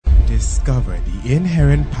discover the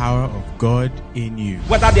inherent power of God in you.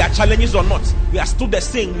 Whether there are challenges or not, we are still the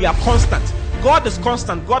same. We are constant. God is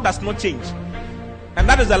constant. God does not change. And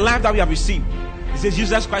that is the life that we have received. It says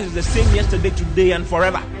Jesus Christ is the same yesterday, today, and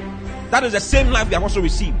forever. That is the same life we have also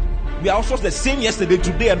received. We are also the same yesterday,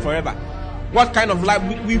 today, and forever. What kind of life?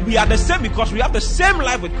 We are the same because we have the same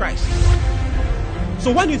life with Christ.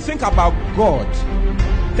 So when you think about God,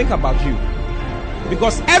 think about you.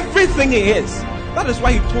 Because everything He is, that is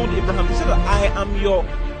why He told Abraham, He said, I am your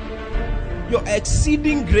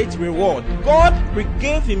exceeding great reward. God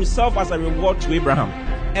gave Himself as a reward to Abraham.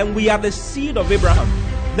 And we are the seed of Abraham.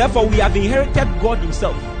 Therefore, we have inherited God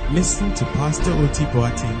Himself. Listen to Pastor O.T.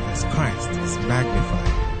 Boateng as Christ is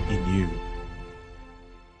magnified in you.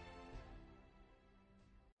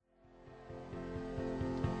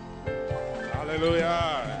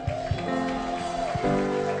 Hallelujah.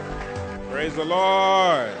 Praise the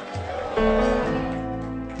Lord.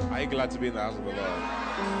 Are you glad to be in the house of the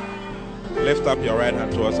Lord? Lift up your right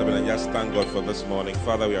hand towards heaven and just thank God for this morning.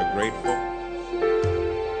 Father, we are grateful.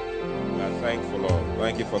 We are thankful, Lord.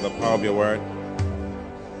 Thank you for the power of your word.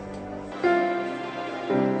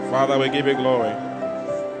 Father, we give you glory.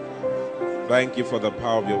 Thank you for the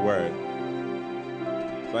power of your word.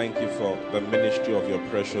 Thank you for the ministry of your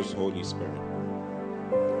precious Holy Spirit,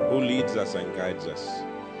 who leads us and guides us.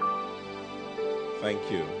 Thank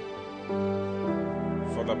you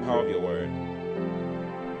for the power of your word.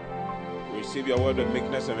 We receive your word with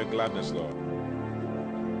meekness and with gladness, Lord.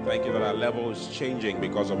 Thank you that our level is changing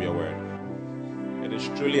because of your word. It is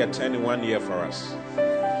truly a 10-in-1 year for us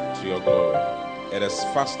to your glory. It is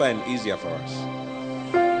faster and easier for us.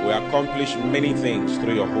 We accomplish many things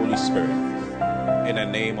through your Holy Spirit. In the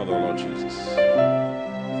name of the Lord Jesus.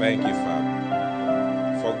 Thank you,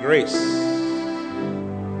 Father, for grace.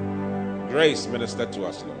 Grace ministered to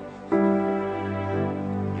us, Lord.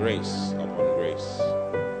 Grace upon grace.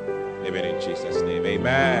 Even in Jesus' name.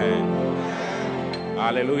 Amen.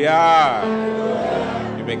 Hallelujah.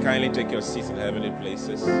 You may kindly take your seats in heavenly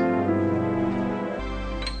places.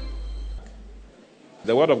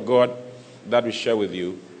 The word of God that we share with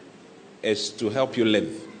you is to help you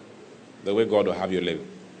live the way God will have you live.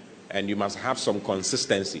 And you must have some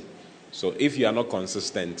consistency. So if you are not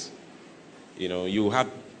consistent,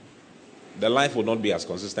 the life will not be as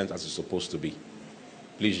consistent as it's supposed to be.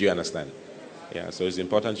 Please, do you understand? Yeah, so it's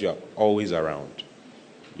important you are always around.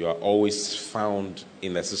 You are always found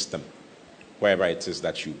in the system, wherever it is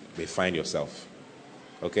that you may find yourself.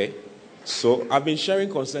 Okay? So I've been sharing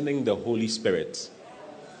concerning the Holy Spirit.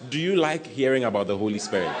 Do you like hearing about the Holy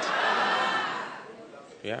Spirit?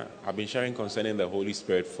 Yeah, I've been sharing concerning the Holy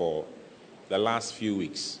Spirit for the last few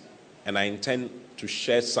weeks. And I intend to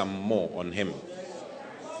share some more on Him.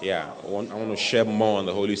 Yeah, I want to share more on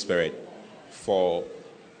the Holy Spirit for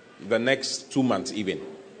the next 2 months even.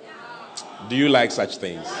 Do you like such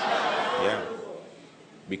things? Yeah.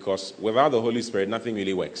 Because without the Holy Spirit, nothing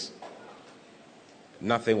really works.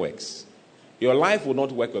 Nothing works. Your life will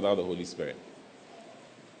not work without the Holy Spirit.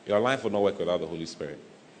 Your life will not work without the Holy Spirit.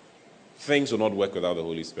 Things will not work without the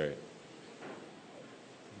Holy Spirit.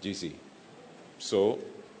 Do you see? So,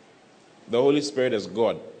 the Holy Spirit is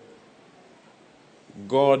God.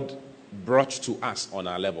 God brought to us on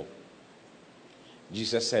our level.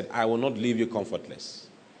 Jesus said, I will not leave you comfortless.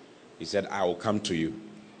 He said, I will come to you.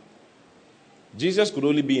 Jesus could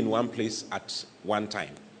only be in one place at one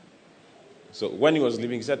time. So when he was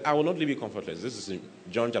leaving, he said, I will not leave you comfortless. This is in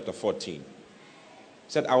John chapter 14. He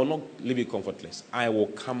said, I will not leave you comfortless. I will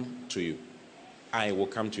come to you. I will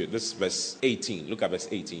come to you. This is verse 18. Look at verse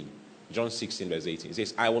 18. John 16, verse 18. It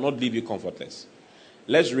says, I will not leave you comfortless.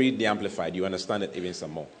 Let's read the Amplified. You understand it even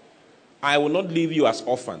some more. I will not leave you as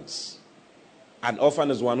orphans. An orphan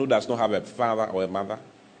is one who does not have a father or a mother,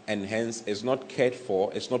 and hence is not cared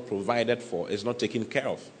for, is not provided for, is not taken care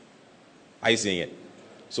of. Are you seeing it?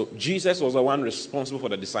 So Jesus was the one responsible for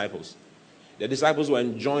the disciples. The disciples were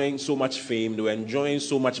enjoying so much fame, they were enjoying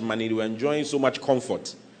so much money, they were enjoying so much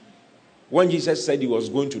comfort. When Jesus said he was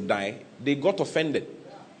going to die, they got offended.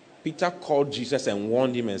 Peter called Jesus and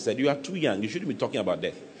warned him and said, you are too young, you shouldn't be talking about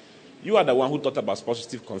death. You are the one who taught about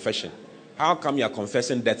positive confession. How come you are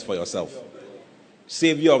confessing death for yourself?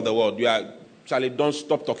 Savior of the world, you are, Charlie, don't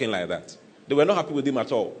stop talking like that. They were not happy with him at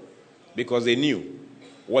all because they knew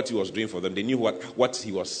what he was doing for them. They knew what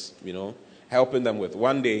he was, helping them with.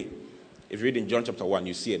 One day, if you read in John chapter 1,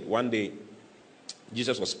 you see it. One day,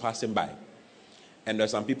 Jesus was passing by. And there are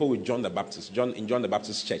some people with John the Baptist, in John the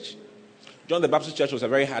Baptist church. John the Baptist church was a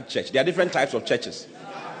very hard church. There are different types of churches.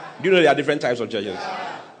 Do you know there are different types of churches?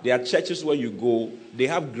 There are churches where you go, they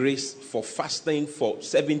have grace for fasting for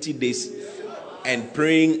 70 days. and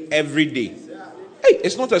praying every day. Hey,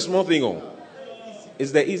 it's not a small thing. Oh.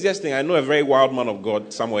 It's the easiest thing. I know a very wild man of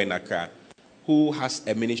God somewhere in Accra who has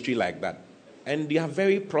a ministry like that. And they are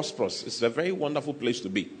very prosperous. It's a very wonderful place to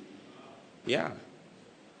be. Yeah.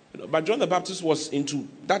 But John the Baptist was into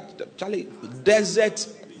that, Charlie, desert,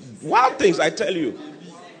 wild things, I tell you.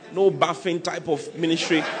 No bathing type of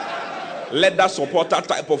ministry. Leather supporter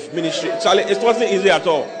type of ministry. Charlie, it wasn't easy at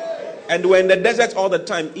all. And we're in the desert all the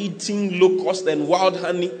time, eating locust and wild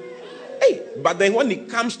honey. Hey, but then when he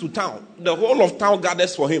comes to town, the whole of town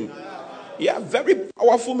gathers for him. Yeah, very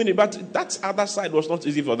powerful ministry. But that other side was not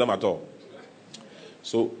easy for them at all.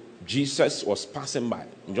 So Jesus was passing by.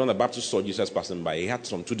 John the Baptist saw Jesus passing by. He had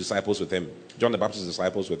some 2 disciples with him. John the Baptist's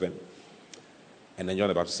disciples with him. And then John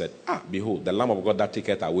the Baptist said, behold, the Lamb of God that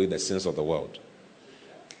taketh away the sins of the world.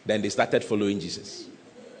 Then they started following Jesus.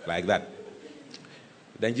 Like that.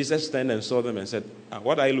 Then Jesus turned and saw them and said,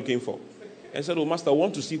 what are you looking for? And said, Master, I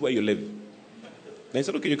want to see where you live. Then he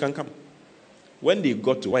said, okay, you can come. When they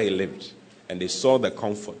got to where he lived and they saw the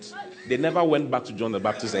comfort, they never went back to John the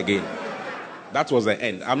Baptist again. That was the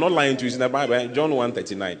end. I'm not lying to you. It's in the Bible. John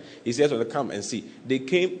 1:39. He says, well, come and see. They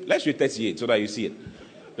came. Let's read 38 so that you see it.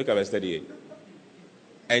 Look at verse 38.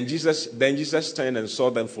 And Jesus turned and saw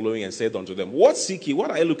them following and said unto them, what seek ye?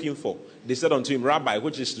 What are you looking for? They said unto him, Rabbi,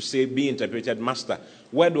 which is to say, be interpreted, Master,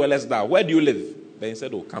 where dwellest thou? Where do you live? Then he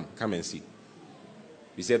said, come and see.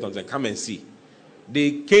 He said unto them, come and see.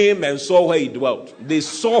 They came and saw where he dwelt. They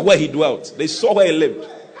saw where he dwelt. They saw where he lived.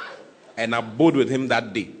 And abode with him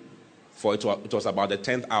that day. For it was about the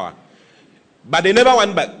 10th hour. But they never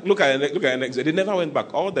went back. Look at the next day. They never went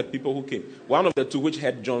back. All the people who came. One of the 2 which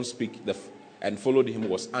heard John speak and followed him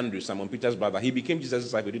was Andrew, Simon Peter's brother. He became Jesus'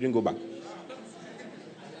 disciple. He didn't go back.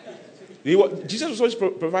 Jesus was always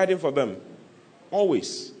providing for them.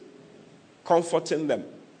 Always. Comforting them.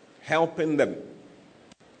 Helping them.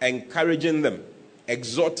 Encouraging them.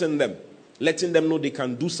 Exhorting them. Letting them know they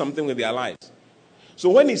can do something with their lives.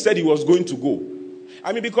 So when he said he was going to go,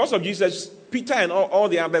 because of Jesus, Peter and all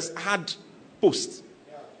the others had posts.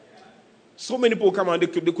 So many people come and they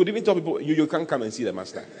could even tell people, you can come and see the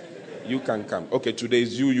Master. You can come. Okay, today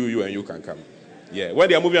is you, and you can come. Yeah, when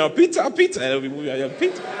they are moving around, Peter, and they'll be moving around,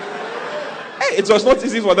 Peter. Hey, it was not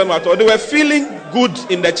easy for them at all. They were feeling good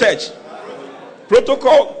in the church.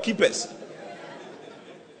 Protocol keepers.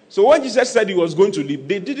 So when Jesus said he was going to leave,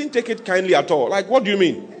 they didn't take it kindly at all. Like, what do you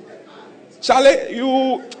mean? Charlie,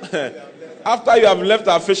 you... After you have left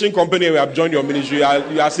our fishing company and we have joined your ministry, you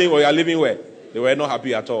are saying, you are living where? They were not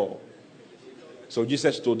happy at all. So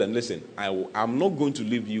Jesus told them, listen, I'm not going to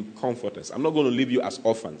leave you comfortless. I'm not going to leave you as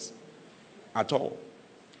orphans at all.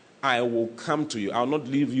 I will come to you. I will not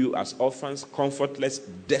leave you as orphans, comfortless,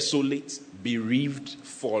 desolate, bereaved,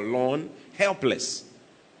 forlorn, helpless.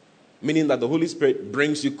 Meaning that the Holy Spirit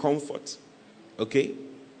brings you comfort. Okay?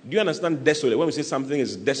 Do you understand desolate? When we say something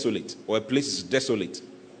is desolate or a place is desolate,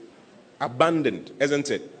 abandoned,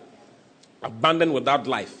 isn't it? Abandoned without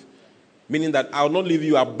life. Meaning that I will not leave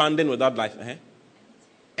you abandoned without life.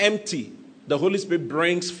 Empty. The Holy Spirit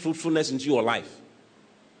brings fruitfulness into your life.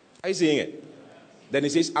 Are you seeing it? Then he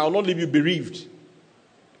says, I will not leave you bereaved.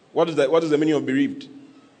 What is the meaning of bereaved?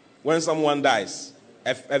 When someone dies,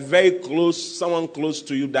 someone close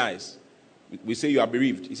to you dies, we say you are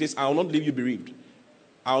bereaved. He says, I will not leave you bereaved.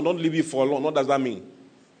 I will not leave you forlorn. What does that mean?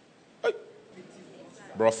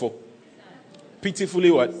 Brofo. Pitifully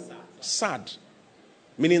what? Sad.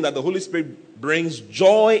 Meaning that the Holy Spirit brings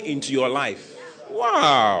joy into your life.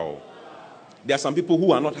 Wow. There are some people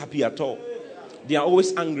who are not happy at all. They are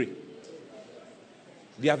always angry.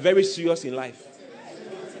 They are very serious in life.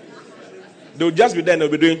 They'll just be there and they'll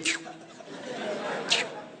be doing...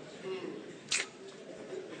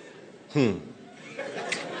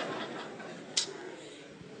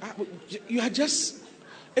 You are just...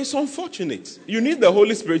 It's unfortunate. You need the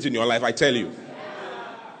Holy Spirit in your life, I tell you.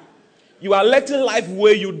 You are letting life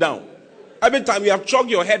weigh you down. Every time you have chugged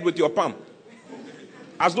your head with your palm.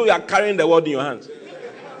 As though you are carrying the world in your hands.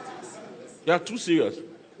 You are too serious.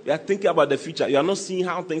 You are thinking about the future. You are not seeing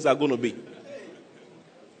how things are going to be.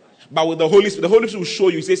 But with the Holy Spirit will show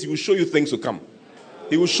you. He says he will show you things to come.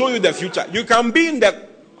 He will show you the future. You can be in the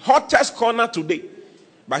hottest corner today.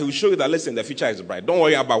 But he will show you that, listen, the future is bright. Don't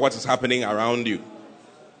worry about what is happening around you.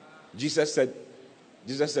 Jesus said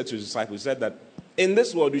to his disciples, he said that in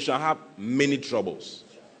this world you shall have many troubles.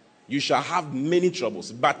 You shall have many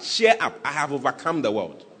troubles. But cheer up, I have overcome the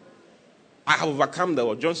world. I have overcome the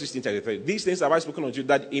world. John 16:33. These things have I spoken unto you,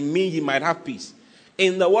 that in me ye might have peace.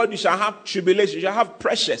 In the world you shall have tribulation, you shall have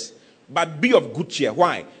pressures. But be of good cheer.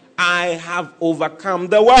 Why? I have overcome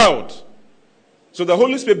the world. So the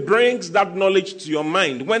Holy Spirit brings that knowledge to your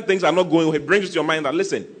mind. When things are not going well, He brings it to your mind that,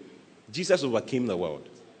 listen, Jesus overcame the world.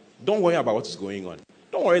 Don't worry about what is going on.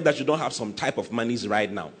 Don't worry that you don't have some type of monies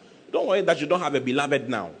right now. Don't worry that you don't have a beloved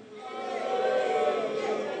now.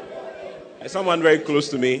 There's someone very close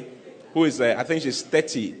to me who is, I think she's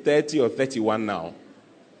 30 or 31 now.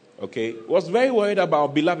 Okay? Was very worried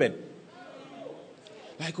about beloved.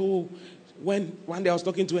 Like, when one day I was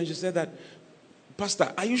talking to her and she said that,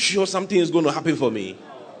 Pastor, are you sure something is going to happen for me?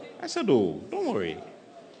 I said, don't worry.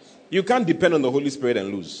 You can't depend on the Holy Spirit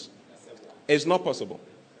and lose. It's not possible.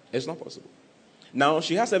 It's not possible. Now,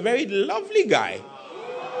 she has a very lovely guy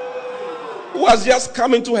who has just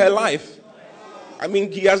come into her life. I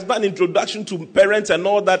mean, he has done introduction to parents and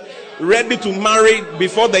all that, ready to marry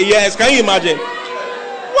before the years. Can you imagine?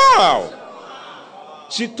 Wow.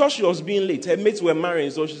 She thought she was being late. Her mates were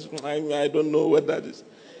marrying, so she's, I don't know what that is.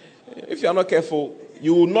 If you are not careful,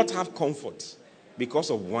 you will not have comfort because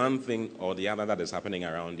of one thing or the other that is happening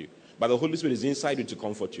around you. But the Holy Spirit is inside you to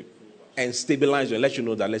comfort you and stabilize you and let you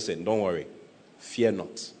know that, listen, don't worry. Fear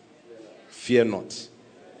not. Fear not.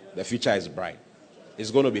 The future is bright.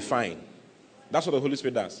 It's going to be fine. That's what the Holy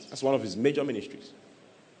Spirit does. That's one of His major ministries.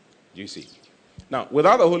 Do you see? Now,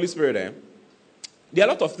 without the Holy Spirit, there are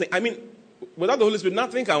a lot of things. I mean, without the Holy Spirit,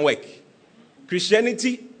 nothing can work.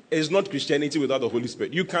 Christianity is not Christianity without the Holy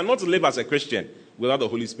Spirit. You cannot live as a Christian without the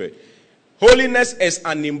Holy Spirit. Holiness is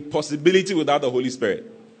an impossibility without the Holy Spirit.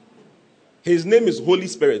 His name is Holy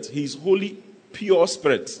Spirit. He is holy, pure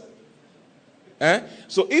spirit.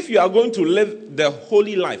 So if you are going to live the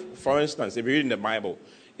holy life, for instance, if you read in the Bible,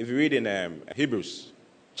 if you read in Hebrews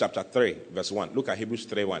chapter 3, verse 1, look at Hebrews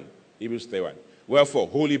 3:1. Hebrews 3:1. Wherefore,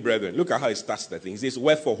 holy brethren, look at how it starts the thing. He says,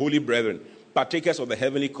 wherefore, holy brethren, partakers of the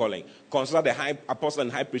heavenly calling, consider the high apostle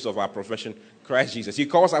and high priest of our profession, Christ Jesus. He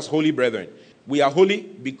calls us holy brethren. We are holy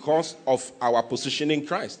because of our position in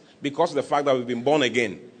Christ, because of the fact that we've been born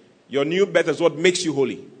again. Your new birth is what makes you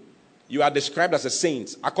holy. You are described as a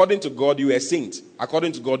saint. According to God, you are a saint.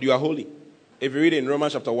 According to God, you are holy. If you read in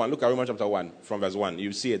Romans chapter 1, look at Romans chapter 1 from verse 1.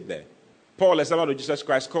 You see it there. Paul, a servant of Jesus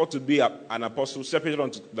Christ, called to be an apostle, separated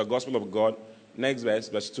unto the gospel of God. Next verse,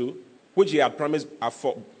 verse 2. Which he had promised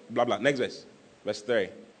blah, blah. Next verse, verse 3.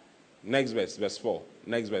 Next verse, verse 4.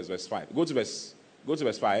 Next verse, verse 5. Go to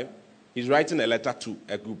verse 5. He's writing a letter to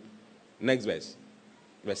a group. Next verse,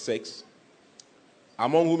 verse 6.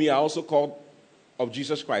 Among whom ye are also called of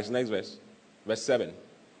Jesus Christ. Next verse, verse 7.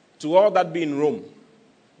 To all that be in Rome,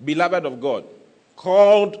 beloved of God,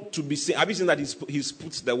 called to be seen. Have you seen that he's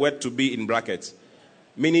put the word to be in brackets?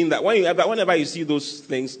 Meaning that whenever you see those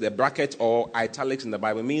things, the bracket or italics in the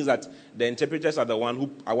Bible, means that the interpreters are the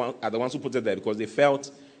ones who put it there because they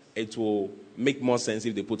felt it will make more sense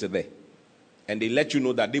if they put it there. And they let you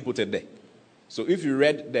know that they put it there. So if you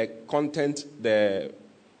read the content, the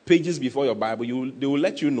pages before your Bible, they will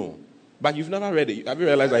let you know. But you've never read it. Have you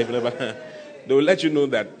realized that you've never? They will let you know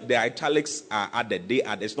that the italics are added.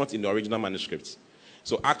 It's not in the original manuscripts.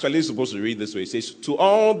 So actually, it's supposed to read this way. It says, to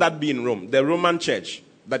all that be in Rome, the Roman church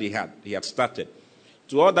that he had started.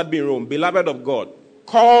 To all that be in Rome, beloved of God,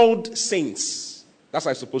 called saints. That's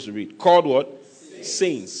how it's supposed to read. Called what?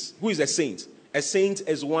 Saints. Who is a saint? A saint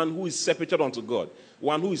is one who is separated unto God.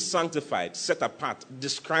 One who is sanctified, set apart,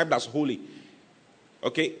 described as holy.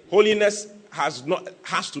 Okay? Holiness has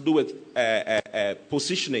to do with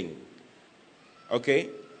positioning. Okay?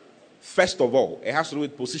 First of all, it has to do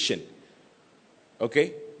with position.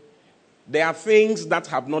 Okay? There are things that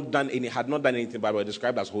had not done anything, but were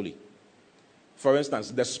described as holy. For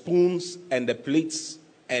instance, the spoons and the plates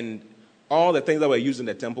and all the things that were used in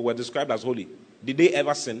the temple were described as holy. Did they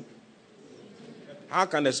ever sin? How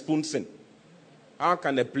can the spoon sin? How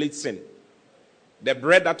can the plate sin? The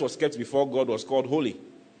bread that was kept before God was called holy.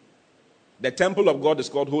 The temple of God is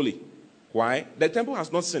called holy. Why? The temple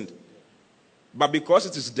has not sinned. But because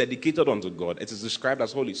it is dedicated unto God, it is described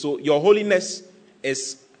as holy. So your holiness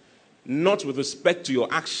is not with respect to your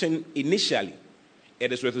action initially.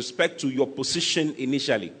 It is with respect to your position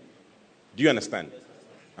initially. Do you understand?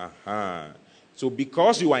 So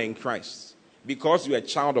because you are in Christ, because you are a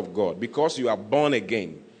child of God, because you are born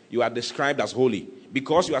again, you are described as holy.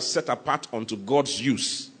 Because you are set apart unto God's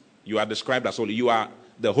use, you are described as holy. You are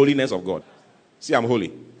the holiness of God. See, I'm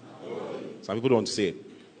holy. Some people don't want to say it.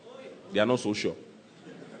 They are not so sure.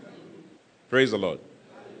 Praise the Lord.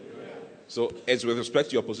 So it's with respect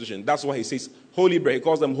to your position. That's why he says holy brethren. He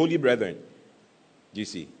calls them holy brethren. Do you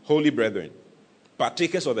see? Holy brethren.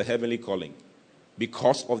 Partakers of the heavenly calling.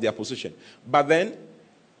 Because of their position. But then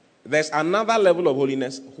there's another level of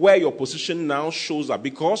holiness where your position now shows up.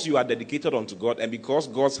 Because you are dedicated unto God and because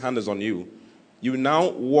God's hand is on you, You now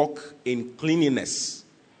walk in cleanliness,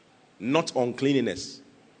 not uncleanliness.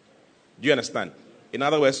 Do you understand? In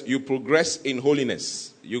other words, you progress in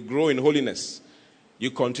holiness. You grow in holiness. You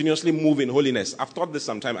continuously move in holiness. I've taught this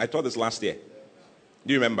sometime. I taught this last year.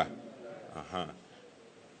 Do you remember?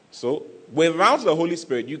 So, without the Holy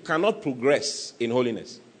Spirit, you cannot progress in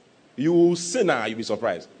holiness. You will sin, you'll be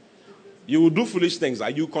surprised. You will do foolish things.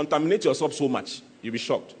 You contaminate yourself so much, you'll be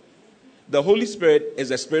shocked. The Holy Spirit is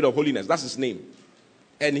the Spirit of holiness. That's his name.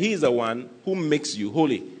 And he is the one who makes you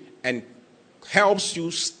holy and helps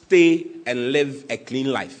you stay and live a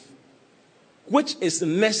clean life, which is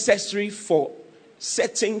necessary for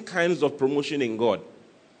certain kinds of promotion in God.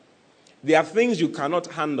 There are things you cannot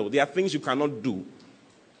handle. There are things you cannot do,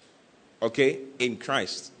 okay, in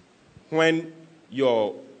Christ, when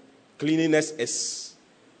your cleanliness is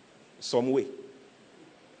some way.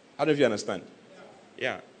 I don't know if you understand.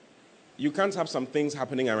 Yeah. You can't have some things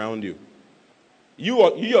happening around you.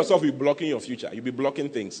 You yourself will be blocking your future. You'll be blocking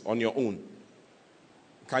things on your own.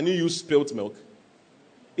 Can you use spilt milk?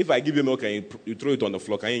 If I give you milk and you throw it on the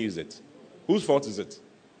floor, can you use it? Whose fault is it?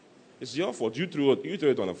 It's your fault. You threw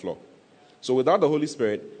it on the floor. So without the Holy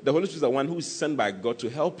Spirit is the one who is sent by God to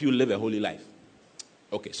help you live a holy life.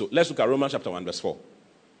 Okay, so let's look at Romans chapter 1, verse 4.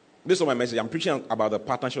 This is my message. I'm preaching about the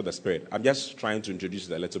partnership of the Spirit. I'm just trying to introduce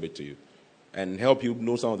it a little bit to you and help you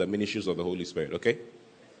know some of the ministries of the Holy Spirit, okay?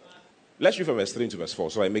 Let's read from verse 3 to verse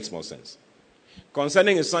 4 so it makes more sense.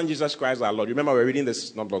 Concerning his son Jesus Christ our Lord. Remember, we were reading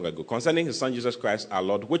this not long ago. Concerning his son Jesus Christ our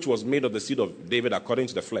Lord, which was made of the seed of David according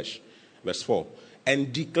to the flesh. Verse 4.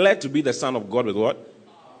 And declared to be the Son of God with what?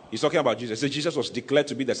 He's talking about Jesus. So Jesus was declared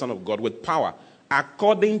to be the Son of God with power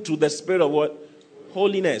according to the Spirit of what?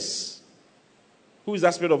 Holiness. Who is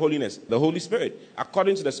that Spirit of holiness? The Holy Spirit.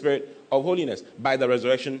 According to the Spirit of holiness by the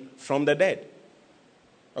resurrection from the dead.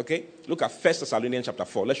 Okay? Look at 1 Thessalonians chapter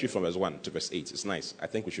 4. Let's read from verse 1 to verse 8. It's nice. I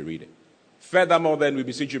think we should read it. Furthermore, then, we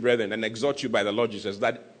beseech you, brethren, and exhort you by the Lord Jesus,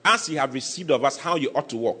 that as you have received of us how you ought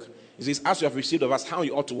to walk, he says, as you have received of us how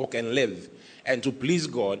you ought to walk and live, and to please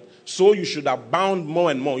God, so you should abound more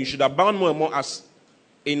and more. You should abound more and more as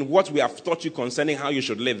in what we have taught you concerning how you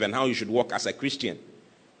should live and how you should walk as a Christian.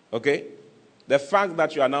 Okay? The fact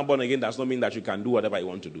that you are now born again does not mean that you can do whatever you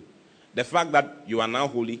want to do. The fact that you are now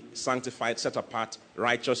holy, sanctified, set apart,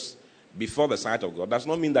 righteous before the sight of God does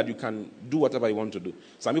not mean that you can do whatever you want to do.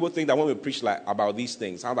 Some people think that when we preach about these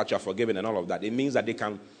things, how that you are forgiven and all of that, it means that they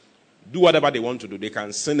can do whatever they want to do. They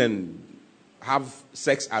can sin and have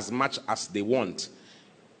sex as much as they want.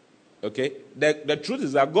 Okay? The truth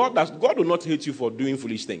is that God will not hate you for doing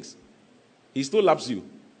foolish things. He still loves you.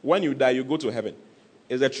 When you die, you go to heaven.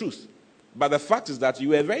 It's the truth. But the fact is that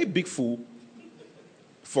you are a very big fool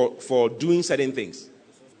for doing certain things.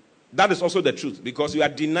 That is also the truth, because you are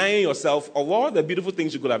denying yourself of all the beautiful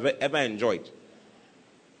things you could have ever enjoyed.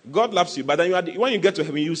 God loves you, but then when you get to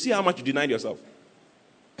heaven, you see how much you denied yourself.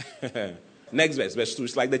 Next verse, verse 2.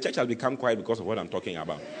 It's like the church has become quiet because of what I'm talking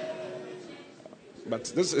about. But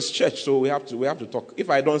this is church, so we have to talk. If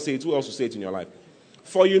I don't say it, who else will say it in your life?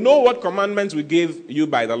 For you know what commandments we gave you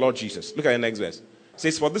by the Lord Jesus. Look at the next verse. It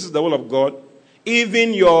says, for this is the will of God,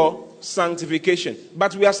 even your sanctification.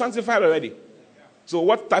 But we are sanctified already. So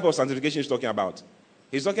what type of sanctification is he talking about?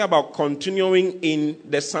 He's talking about continuing in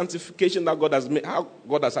the sanctification that God has made. How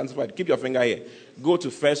God has sanctified. Keep your finger here. Go to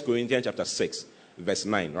 1 Corinthians chapter 6, verse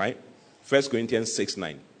 9, right? 1 Corinthians 6,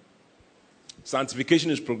 9.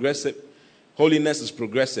 Sanctification is progressive. Holiness is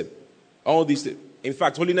progressive. All these things. In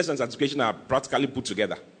fact, holiness and sanctification are practically put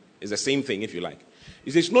together. It's the same thing, if you like.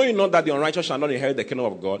 He says, know you not that the unrighteous shall not inherit the kingdom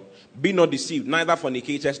of God? Be not deceived, neither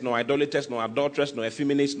fornicators, nor idolaters, nor adulterers, nor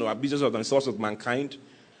effeminates, nor abusers of themselves with mankind,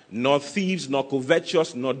 nor thieves, nor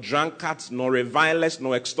covetous, nor drunkards, nor revilers,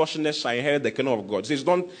 nor extortioners shall inherit the kingdom of God. He says,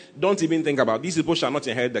 don't even think about it. These people shall not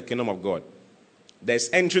inherit the kingdom of God. There's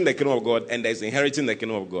entering the kingdom of God, and there's inheriting the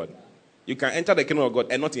kingdom of God. You can enter the kingdom of God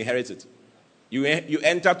and not inherit it. You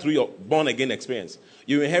enter through your born-again experience.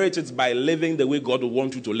 You inherit it by living the way God will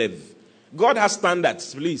want you to live. God has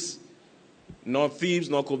standards, please. Nor thieves,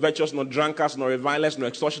 nor covetous, nor drunkards, nor revilers, nor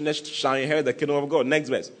extortioners shall inherit the kingdom of God. Next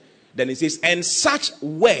verse. Then it says, and such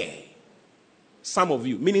were some of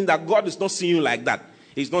you. Meaning that God is not seeing you like that.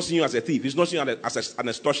 He's not seeing you as a thief. He's not seeing you as an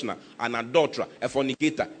extortioner, an adulterer, a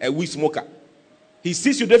fornicator, a weed smoker. He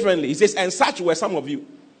sees you differently. He says, and such were some of you.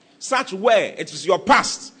 Such were, it is your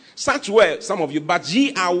past. Such were some of you, but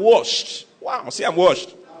ye are washed. Wow, see, I'm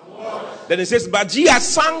washed. Then it says, but ye are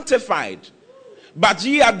sanctified, but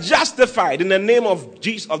ye are justified in the name of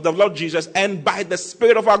Jesus, of the Lord Jesus, and by the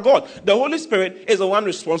Spirit of our God. The Holy Spirit is the one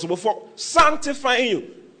responsible for sanctifying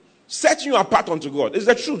you, setting you apart unto God. It's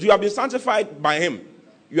the truth. You have been sanctified by Him.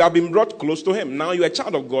 You have been brought close to him. Now you're a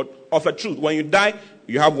child of God, of a truth. When you die,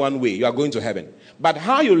 you have one way. You are going to heaven. But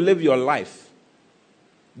how you live your life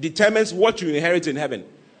determines what you inherit in heaven.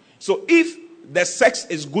 So if the sex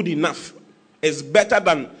is good enough, it's better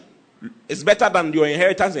than your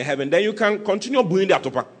inheritance in heaven, then you can continue doing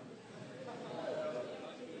that.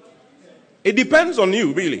 It depends on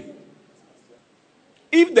you, really.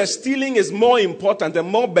 If the stealing is more important and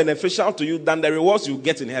more beneficial to you than the rewards you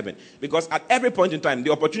get in heaven, because at every point in time,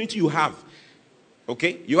 the opportunity you have,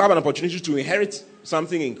 you have an opportunity to inherit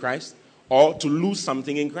something in Christ or to lose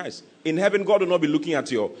something in Christ. In heaven, God will not be looking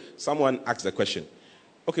at you. Someone asked the question.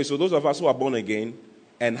 Okay, so those of us who are born again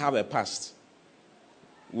and have a past,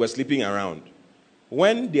 we're sleeping around.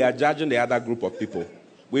 When they are judging the other group of people,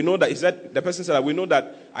 we know that, the person said,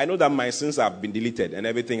 I know that my sins have been deleted and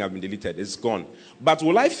everything have been deleted. It's gone. But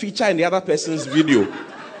will I feature in the other person's video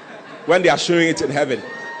when they are showing it in heaven?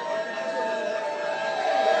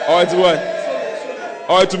 Or it's what?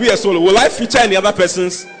 Or to be a solo. Will I feature in the other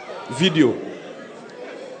person's video?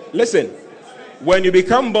 Listen, when you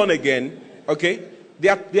become born again,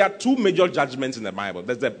 there are two major judgments in the Bible.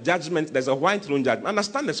 There's a white throne judgment.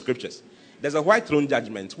 Understand the scriptures. There's a white throne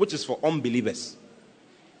judgment, which is for unbelievers.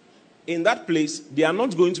 In that place, they are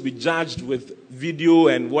not going to be judged with video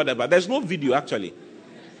and whatever. There's no video, actually.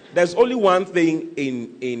 There's only one thing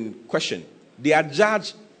in question. They are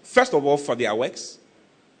judged, first of all, for their works.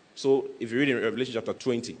 So, if you read in Revelation chapter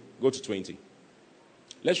 20, go to 20.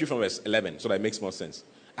 Let's read from verse 11, so that it makes more sense.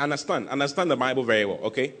 Understand the Bible very well,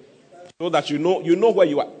 okay? So that you know where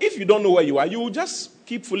you are. If you don't know where you are, you will just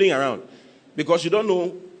keep fooling around because you don't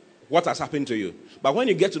know what has happened to you. But when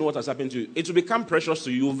you get to know what has happened to you, it will become precious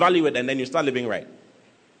to you. You value it, and then you start living right.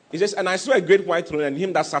 He says, and I saw a great white throne and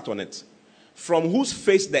him that sat on it, from whose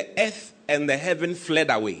face the earth and the heaven fled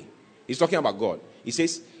away. He's talking about God. He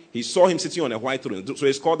says, he saw him sitting on a white throne. So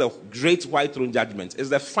it's called the great white throne judgment. It's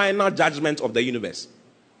the final judgment of the universe.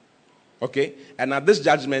 Okay? And at this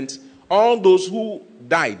judgment, all those who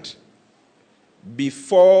died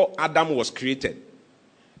before Adam was created,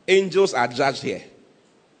 angels are judged here.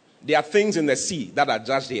 There are things in the sea that are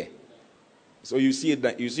judged here. So you see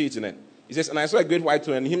it in it. He says, and I saw a great white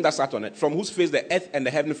throne and him that sat on it, from whose face the earth and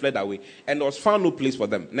the heaven fled away, and there was found no place for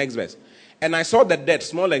them. Next verse. And I saw the dead,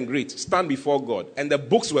 small and great, stand before God, and the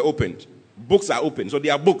books were opened. Books are opened. So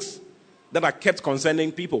there are books that are kept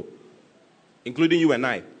concerning people, including you and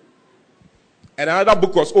I. And another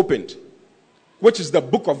book was opened, which is the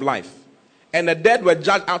book of life. And the dead were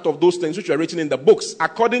judged out of those things which were written in the books,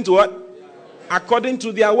 according to what? According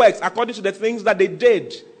to their works, according to the things that they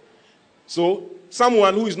did. So,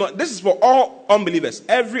 someone who is not, this is for all unbelievers.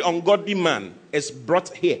 Every ungodly man is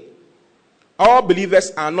brought here. All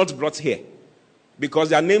believers are not brought here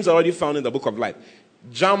because their names are already found in the book of life.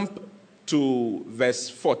 Jump to verse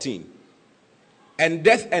 14. And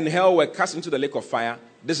death and hell were cast into the lake of fire.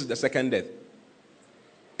 This is the second death.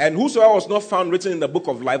 And whosoever was not found written in the book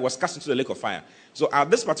of life was cast into the lake of fire. So at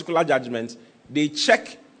this particular judgment, they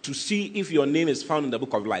check to see if your name is found in the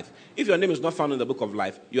book of life. If your name is not found in the book of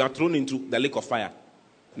life, you are thrown into the lake of fire.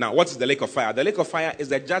 Now, what is the lake of fire? The lake of fire is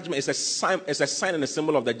the judgment. It's a sign and a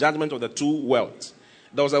symbol of the judgment of the two worlds.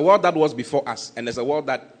 There was a world that was before us, and there's a world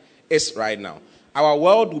that is right now. Our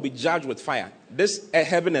world will be judged with fire. This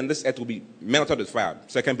heaven and this earth will be melted with fire.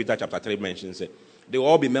 2 Peter chapter 3 mentions it. They will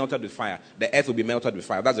all be melted with fire. The earth will be melted with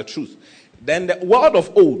fire. That's the truth. Then the world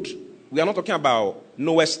of old. We are not talking about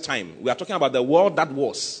Noah's time. We are talking about the world that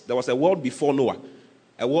was. There was a world before Noah.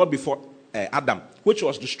 A world before Adam, which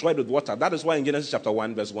was destroyed with water. That is why in Genesis chapter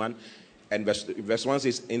 1, verse 1, and verse 1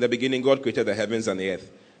 says, in the beginning God created the heavens and the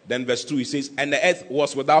earth. Then verse 2, he says, and the earth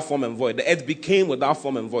was without form and void. The earth became without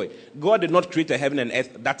form and void. God did not create a heaven and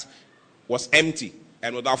earth that was empty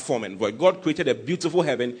and without form and void. God created a beautiful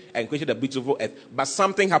heaven and created a beautiful earth. But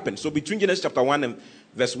something happened. So between Genesis chapter 1 and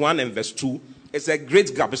verse 1 and verse 2, it's a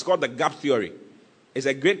great gap. It's called the gap theory. It's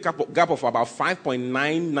a great gap of about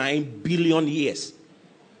 5.99 billion years,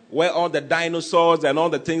 where all the dinosaurs and all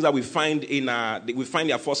the things that we find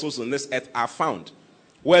their fossils on this earth are found.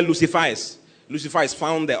 Where Lucifer is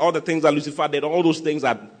found there. All the things that Lucifer did, all those things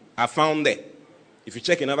are found there. If you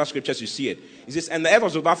check in other scriptures, you see it. It says, and the earth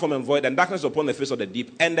was without form and void, and darkness upon the face of the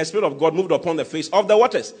deep, and the Spirit of God moved upon the face of the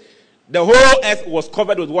waters. The whole earth was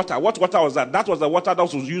covered with water. What water was that? That was the water that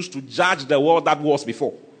was used to judge the world that was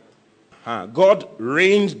before. God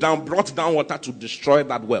rained down, brought down water to destroy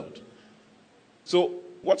that world. So,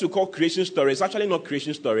 what we call creation story is actually not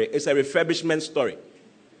creation story. It's a refurbishment story.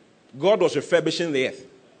 God was refurbishing the earth.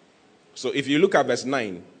 So, if you look at verse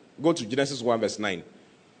 9, go to Genesis 1 verse 9.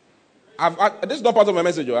 This is not part of my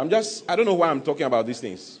message. I don't know why I'm talking about these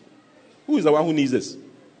things. Who is the one who needs this?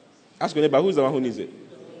 Ask your neighbor, who's the one who needs it?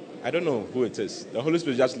 I don't know who it is. The Holy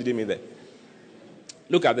Spirit is just leading me there.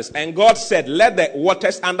 Look at this. And God said, let the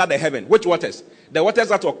waters under the heaven. Which waters? The waters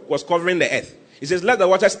that was covering the earth. He says, let the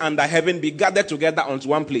waters under heaven be gathered together onto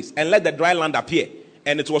one place, and let the dry land appear.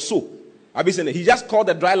 And it was so. Have you seen it? He just called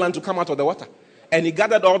the dry land to come out of the water. And he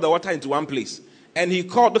gathered all the water into one place. And he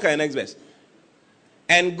called, look at the next verse.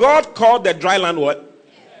 And God called the dry land what?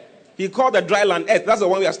 He called the dry land earth. That's the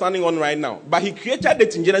one we are standing on right now. But he created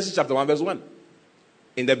it in Genesis chapter 1 verse 1.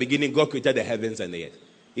 In the beginning, God created the heavens and the earth.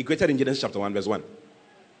 He created in Genesis chapter 1 verse 1.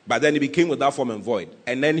 But then it became without form and void.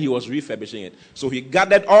 And then he was refurbishing it. So he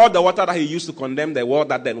gathered all the water that he used to condemn the world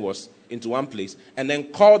that then was into one place. And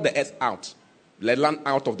then called the earth out. The land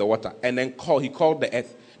out of the water. And then he called the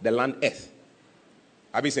earth, the land earth.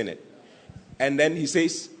 Have you seen it? And then he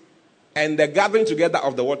says, and the gathering together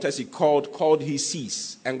of the waters he called he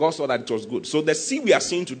seas. And God saw that it was good. So the sea we are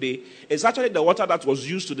seeing today is actually the water that was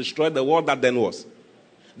used to destroy the world that then was.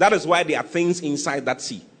 That is why there are things inside that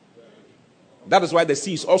sea. That is why the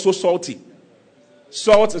sea is also salty.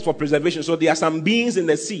 Salt is for preservation. So there are some beings in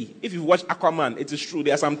the sea. If you watch Aquaman, it is true.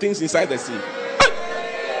 There are some things inside the sea.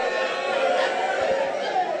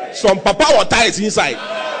 Some papa water is inside.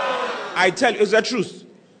 I tell you, it's the truth.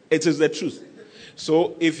 It is the truth. So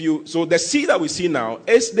the sea that we see now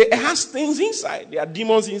it has things inside. There are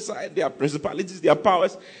demons inside. There are principalities. There are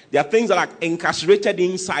powers. There are things that are incarcerated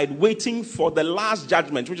inside, waiting for the last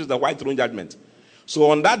judgment, which is the white throne judgment.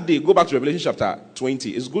 So on that day, go back to Revelation chapter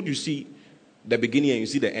 20. It's good you see the beginning and you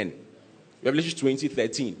see the end. Revelation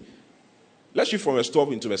 20:13. Let's read from verse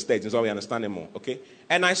 12 into verse 13 so we understand it more. Okay?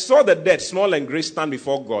 And I saw the dead, small and great, stand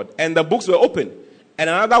before God, and the books were opened. And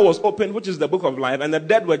another was opened, which is the book of life, and the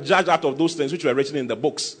dead were judged out of those things which were written in the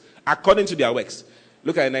books, according to their works.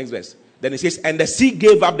 Look at the next verse. Then it says, and the sea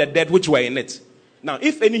gave up the dead which were in it. Now,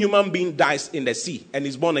 if any human being dies in the sea and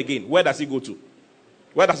is born again, where does he go to?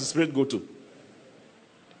 Where does the spirit go to?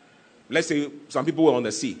 Let's say some people were on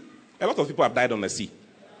the sea. A lot of people have died on the sea.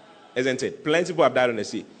 Isn't it? Plenty of people have died on the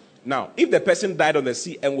sea. Now, if the person died on the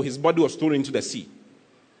sea and his body was thrown into the sea,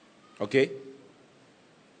 okay?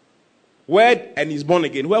 And he's born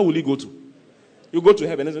again, where will he go to? You go to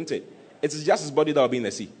heaven, isn't it? It's just his body that will be in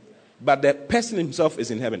the sea. But the person himself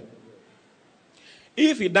is in heaven.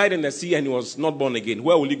 If he died in the sea and he was not born again,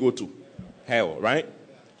 where will he go to? Hell, right?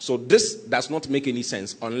 So this does not make any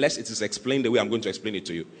sense unless it is explained the way I'm going to explain it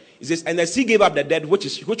to you. It says, and the sea gave up the dead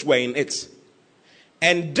which were in it.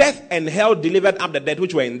 And death and hell delivered up the dead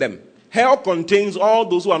which were in them. Hell contains all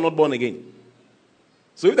those who are not born again.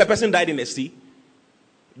 So if the person died in the sea,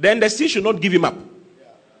 then the sea should not give him up.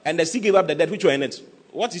 And the sea gave up the dead which were in it.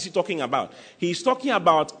 What is he talking about? He's talking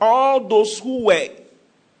about all those who were...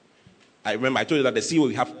 I told you that the sea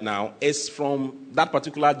we have now is from that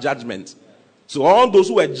particular judgment. So all those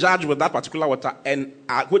who were judged with that particular water, and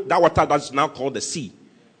with that water that's now called the sea,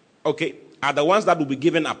 okay, are the ones that will be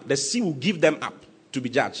given up. The sea will give them up to be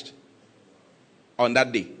judged on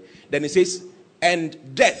that day. Then it says,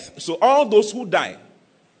 and death. So all those who die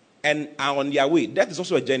and are on their way, death is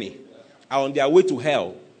also a journey, are on their way to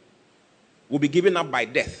hell, will be given up by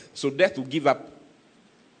death. So death will give up.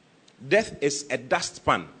 Death is a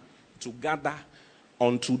dustpan to gather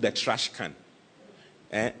onto the trash can.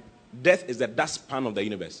 Death is the dustpan of the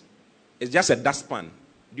universe. It's just a dustpan.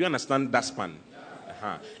 Do you understand dustpan?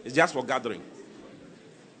 Uh-huh. It's just for gathering.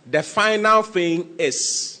 The final thing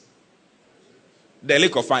is the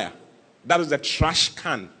lake of fire. That is the trash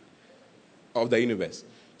can of the universe.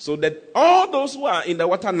 So that all those who are in the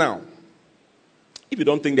water now, if you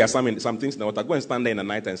don't think there are some things in the water, go and stand there in the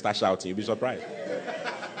night and start shouting. You'll be surprised.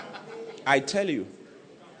 I tell you.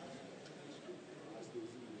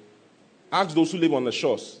 Ask those who live on the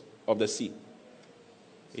shores of the sea.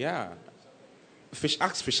 Yeah.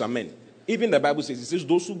 Ask fishermen. Even the Bible says, it says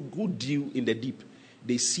those who deal in the deep,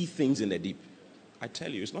 they see things in the deep. I tell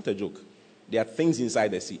you, it's not a joke. There are things inside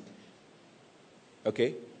the sea.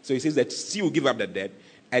 Okay? So it says that sea will give up the dead,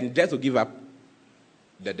 and death will give up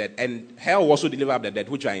the dead, and hell will also deliver up the dead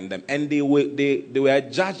which are in them. And they were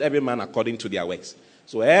judged every man according to their works.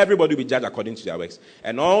 So everybody will be judged according to their works.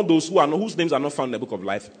 And all those whose names are not found in the book of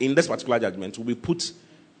life in this particular judgment will be put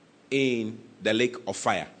in the lake of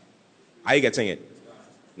fire. Are you getting it?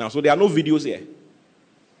 Now, so there are no videos here.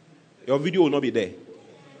 Your video will not be there.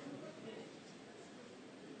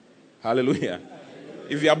 Hallelujah.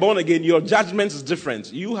 If you are born again, your judgment is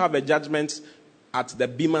different. You have a judgment at the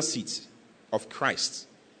bema seat of Christ.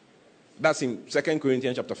 That's in 2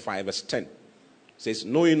 Corinthians chapter 5, verse 10. It says,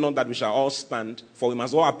 knowing not that we shall all stand, for we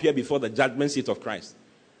must all appear before the judgment seat of Christ.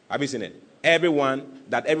 Have you seen it?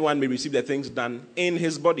 that everyone may receive the things done in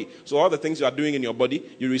his body. So all the things you are doing in your body,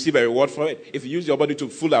 you receive a reward for it. If you use your body to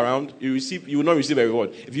fool around, you will not receive a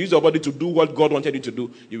reward. If you use your body to do what God wanted you to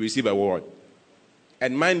do, you receive a reward.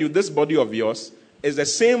 And mind you, this body of yours is the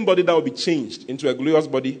same body that will be changed into a glorious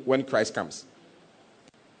body when Christ comes.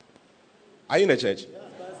 Are you in the church?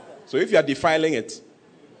 So if you are defiling it,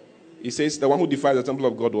 he says the one who defiles the temple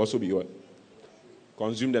of God will also be what?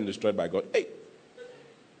 Consumed and destroyed by God. Hey.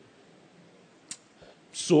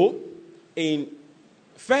 So, in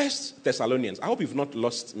 1 Thessalonians, I hope you've not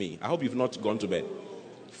lost me. I hope you've not gone to bed. 1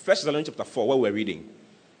 Thessalonians chapter 4, where we're reading.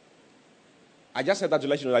 I just said that to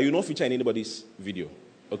let you know that you don't feature in anybody's video.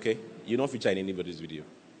 Okay? You don't feature in anybody's video.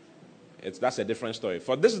 That's a different story.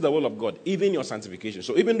 For this is the will of God, even your sanctification.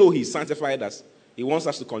 So even though he sanctified us, he wants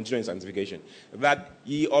us to continue in sanctification. That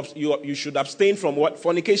you should abstain from what?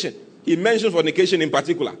 Fornication. He mentioned fornication in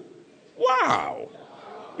particular. Wow.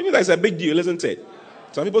 You know that's a big deal, isn't it?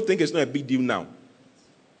 Some people think it's not a big deal now.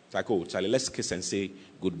 It's like, oh, Charlie, let's kiss and say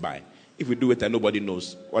goodbye. If we do it and nobody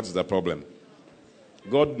knows, what is the problem?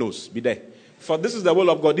 God knows. Be there. For this is the will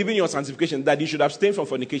of God, even your sanctification, that you should abstain from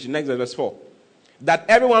fornication. Next verse 4. That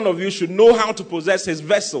every one of you should know how to possess his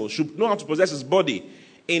vessel, should know how to possess his body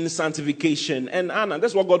in sanctification and honor.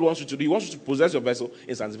 That's what God wants you to do. He wants you to possess your vessel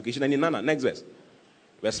in sanctification and in honor. Next verse.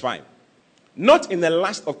 Verse 5. Not in the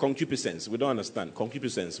lust of concupiscence. We don't understand.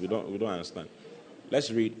 Concupiscence. We don't understand. Let's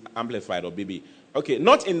read Amplified or BB. Okay,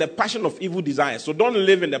 not in the passion of evil desires. So don't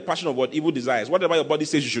live in the passion of what? Evil desires. Whatever your body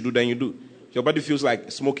says you should do, then you do. If your body feels like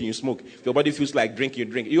smoking, you smoke. If your body feels like drinking, you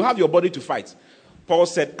drink. You have your body to fight. Paul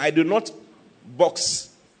said, I do not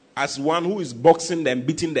box as one who is boxing and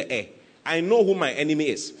beating the air. I know who my enemy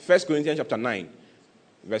is. 1 Corinthians chapter 9,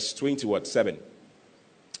 verse 7.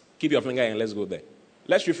 Keep your finger and let's go there.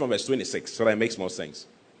 Let's read from verse 26 so that it makes more sense.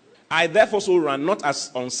 I therefore so run, not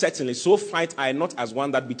as uncertainly, so fight I not as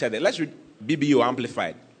one that beateth. Let's read BBO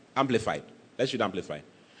Amplified. Let's read Amplified.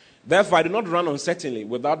 Therefore I do not run uncertainly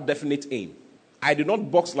without definite aim. I do not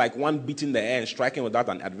box like one beating the air and striking without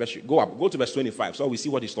an adversary. Go to verse 25 so we see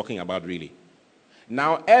what he's talking about really.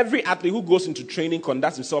 Now every athlete who goes into training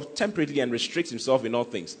conducts himself temperately and restricts himself in all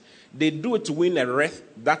things. They do it to win a wreath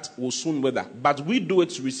that will soon wither. But we do it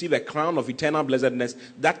to receive a crown of eternal blessedness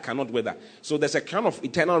that cannot wither. So there's a crown of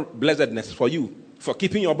eternal blessedness for you, for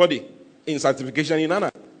keeping your body in sanctification in honor.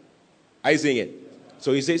 Are you seeing it?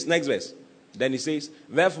 So he says, next verse. Then he says,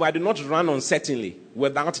 therefore I do not run uncertainly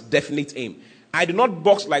without definite aim. I do not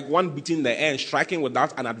box like one beating the air and striking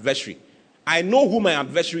without an adversary. I know who my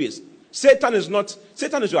adversary is. Satan is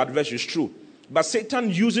your adversary, it's true. But Satan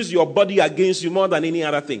uses your body against you more than any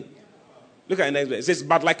other thing. Look at the next verse. It says,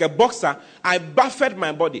 but like a boxer, I buffet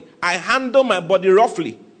my body. I handle my body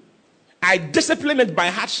roughly. I discipline it by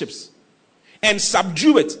hardships and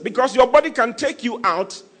subdue it. Because your body can take you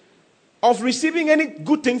out of receiving any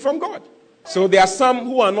good thing from God. So there are some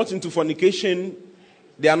who are not into fornication.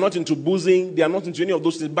 They are not into boozing. They are not into any of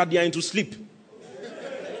those things. But they are into sleep.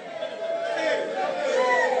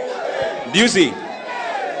 Do you see?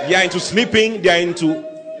 They are into sleeping. They are into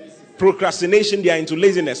procrastination. They are into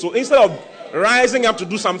laziness. So instead of rising up to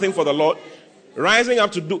do something for the Lord, rising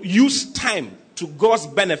up to use time to God's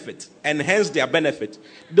benefit and hence their benefit,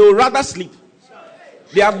 they will rather sleep.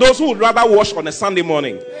 There are those who would rather wash on a Sunday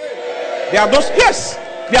morning. There are those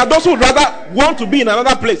who would rather want to be in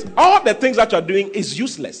another place. All the things that you are doing is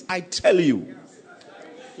useless. I tell you.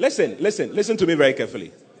 Listen to me very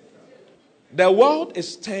carefully. The world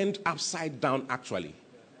is turned upside down actually.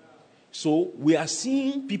 So we are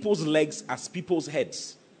seeing people's legs as people's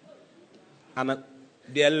heads. And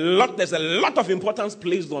there's a lot of importance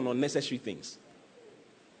placed on unnecessary things.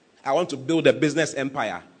 I want to build a business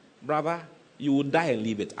empire. Brother, you will die and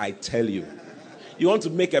leave it, I tell you. You want to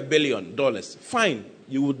make $1 billion. Fine,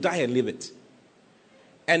 you will die and leave it.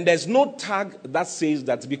 And there's no tag that says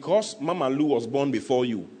that because Mama Lou was born before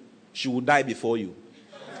you, she will die before you.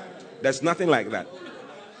 There's nothing like that.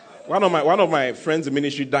 One of my friends in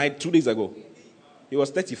ministry died 2 days ago. He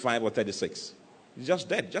was 35 or 36. He's just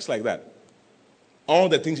dead, just like that. All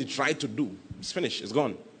the things he tried to do, it's finished, it's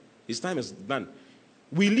gone. His time is done.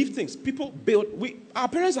 We leave things. People build. Our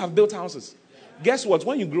parents have built houses. Guess what?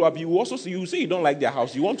 When you grow up, you say you don't like their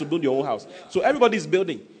house. You want to build your own house. So everybody's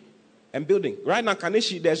building and building. Right now,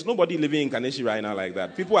 Kaneshie, there's nobody living in Kaneshie right now like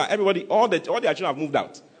that. All their children have moved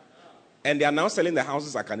out. And they are now selling the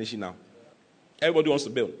houses at Kaneshie now. Everybody wants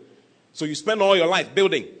to build. So you spend all your life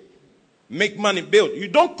building. Make money, build. You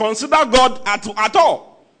don't consider God at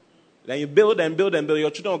all. Then you build and build and build. Your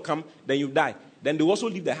children will come, then you die. Then they also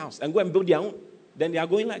leave the house and go and build their own. Then they are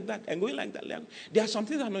going like that and going like that. There are some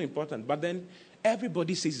things that are not important, but then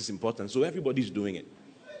everybody says it's important, so everybody is doing it.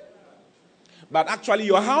 But actually,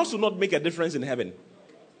 your house will not make a difference in heaven.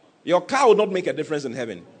 Your car will not make a difference in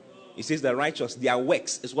heaven. He says the righteous, their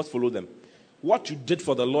works is what follow them. What you did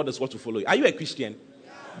for the Lord is what will follow you. Are you a Christian?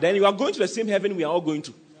 Then you are going to the same heaven we are all going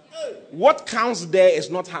to. What counts there is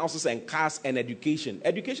not houses and cars and education.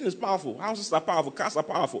 Education is powerful. Houses are powerful. Cars are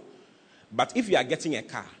powerful. But if you are getting a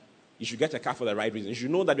car, you should get a car for the right reason. You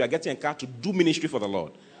should know that you are getting a car to do ministry for the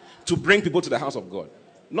Lord. To bring people to the house of God.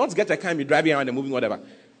 Not get a car and be driving around and moving whatever.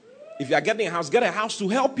 If you are getting a house, get a house to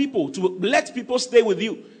help people. To let people stay with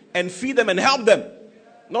you. And feed them and help them.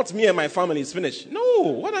 Not me and my family is finished. No,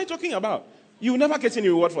 what are you talking about? You will never get any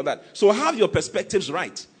reward for that. So have your perspectives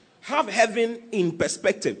right. Have heaven in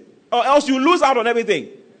perspective. Or else you lose out on everything.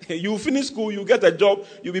 You finish school, you get a job,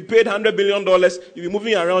 you'll be paid $100 billion, you'll be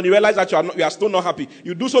moving around, you realize that you are still not happy.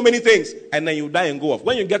 You do so many things, and then you die and go off.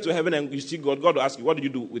 When you get to heaven and you see God, God will ask you, what did you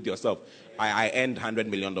do with yourself? I earned $100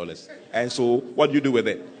 million. And so, what do you do with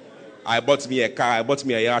it? I bought me a car, I bought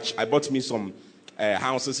me a yacht, I bought me some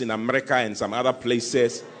houses in America and some other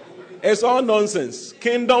places. It's all nonsense.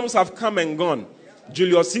 Kingdoms have come and gone.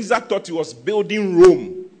 Julius Caesar thought he was building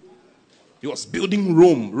Rome. He was building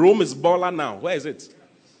Rome. Rome is baller now. Where is it?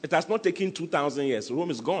 It has not taken 2,000 years. Rome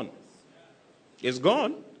is gone. It's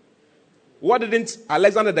gone. What didn't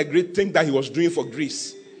Alexander the Great think that he was doing for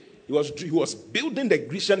Greece? He was building the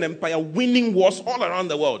Grecian Empire, winning wars all around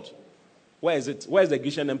the world. Where is it? Where is the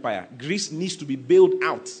Grecian Empire? Greece needs to be bailed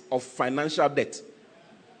out of financial debt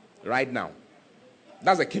right now.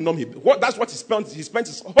 That's the kingdom that's what he spent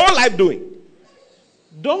his whole life doing.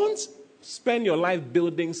 Don't spend your life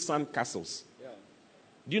building sand castles.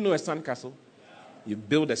 Do you know a sand castle? You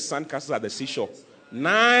build a sand castle at the seashore.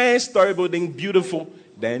 Nice story building, beautiful.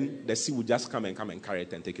 Then the sea will just come and carry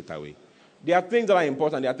it and take it away. There are things that are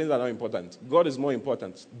important. There are things that are not important. God is more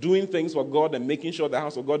important. Doing things for God and making sure the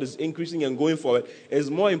house of God is increasing and going forward is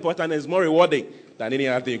more important and is more rewarding than any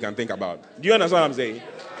other thing you can think about. Do you understand what I'm saying?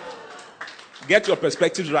 Get your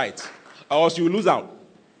perspectives right, or else you lose out.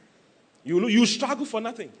 You struggle for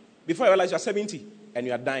nothing. Before you realize you're 70 and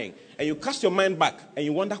you are dying, and you cast your mind back and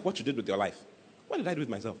you wonder what you did with your life. What did I do with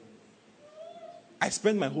myself? I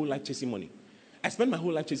spent my whole life chasing money. I spent my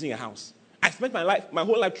whole life chasing a house. I spent my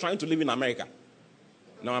whole life trying to live in America.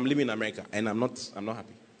 Now I'm living in America and I'm not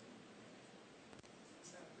happy.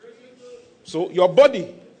 So your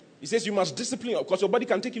body, he says you must discipline, because your body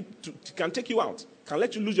can take you out, can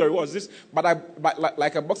let you lose your rewards.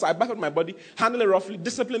 Like a boxer, I buffet my body, handle it roughly,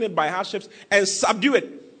 discipline it by hardships, and subdue it,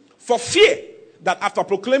 for fear that after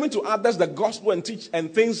proclaiming to others the gospel and teach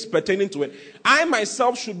and things pertaining to it, I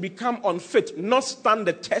myself should become unfit, not stand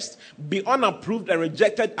the test, be unapproved and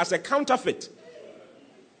rejected as a counterfeit.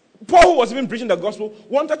 Paul, who was even preaching the gospel,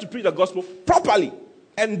 wanted to preach the gospel properly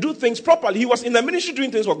and do things properly. He was in the ministry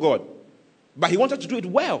doing things for God, but he wanted to do it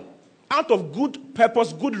well, out of good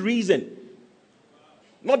purpose, good reason,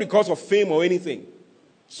 not because of fame or anything,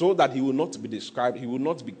 so that he will not be described, he will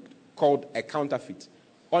not be called a counterfeit,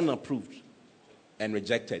 unapproved and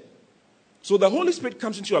rejected. So the Holy Spirit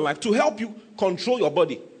comes into your life to help you control your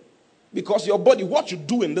body. Because your body, what you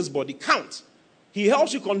do in this body counts. He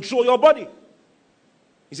helps you control your body.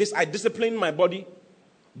 He says, I discipline my body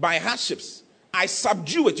by hardships. I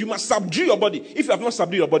subdue it. You must subdue your body. If you have not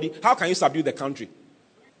subdued your body, how can you subdue the country?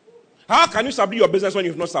 How can you subdue your business when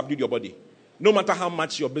you have not subdued your body? No matter how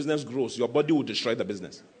much your business grows, your body will destroy the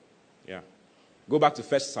business. Yeah. Go back to 1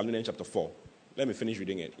 Thessalonians chapter 4. Let me finish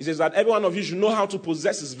reading it. It says that every one of you should know how to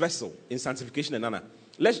possess his vessel in sanctification and honor.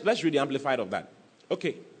 Let's read the Amplified of that.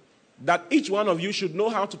 Okay. That each one of you should know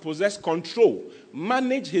how to possess control,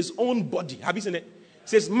 manage his own body. Have you seen it? It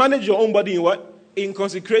says manage your own body in what? In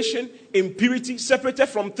consecration, in purity, separated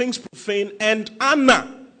from things profane, and honor.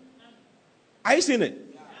 Are you seeing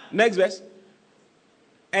it? Next verse.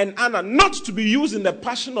 And honor, not to be used in the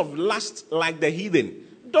passion of lust like the heathen.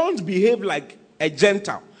 Don't behave like a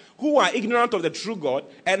Gentile, who are ignorant of the true God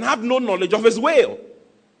and have no knowledge of his will.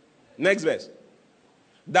 Next verse.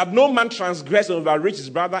 That no man transgress and overreach his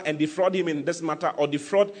brother and defraud him in this matter, or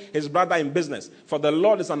defraud his brother in business. For the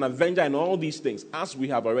Lord is an avenger in all these things, as we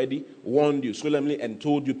have already warned you solemnly and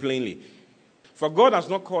told you plainly. For God has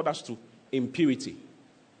not called us to impurity.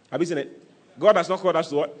 Have you seen it? God has not called us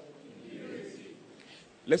to what? Impurity.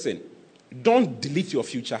 Listen, don't delete your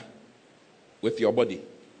future with your body.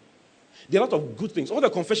 There are a lot of good things. All the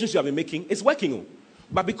confessions you have been making, it's working on.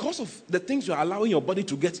 But because of the things you are allowing your body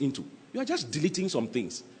to get into, you are just deleting some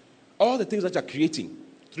things. All the things that you are creating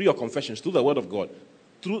through your confessions, through the word of God,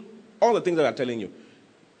 through all the things that I'm telling you,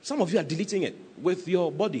 Some of you are deleting it with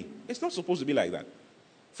your body. It's not supposed to be like that.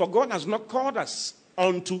 For God has not called us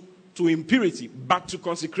unto impurity, but to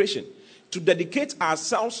consecration, to dedicate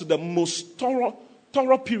ourselves to the most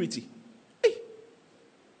thorough purity. Hey.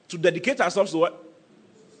 To dedicate ourselves to what?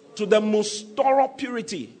 To the most thorough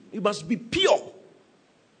purity. It must be pure.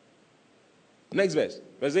 Next verse,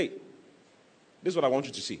 verse 8. This is what I want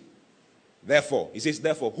you to see. Therefore, he says,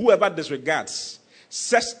 therefore, whoever disregards,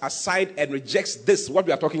 sets aside and rejects this, what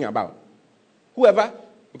we are talking about. Whoever,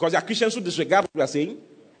 because there are Christians who disregard what we are saying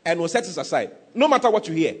and will set this aside. No matter what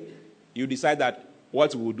you hear, you decide that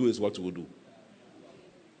what we will do is what we will do.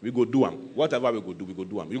 We go do them. Whatever we go do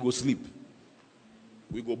them. We go sleep.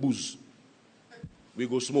 We go booze. We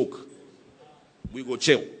go smoke. We go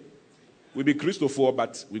chill. We be Christopher,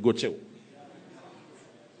 but we go chill.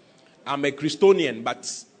 I'm a Christonian, but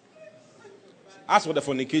as for the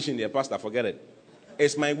fornication there, Pastor, forget it.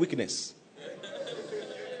 It's my weakness.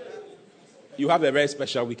 You have a very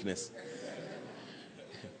special weakness.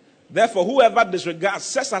 Therefore, whoever disregards,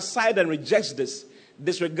 sets aside and rejects this,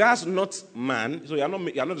 disregards not man. So you're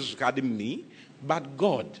not disregarding me, but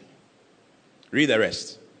God. Read the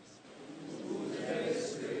rest.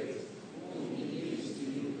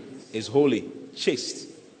 Is holy, chaste,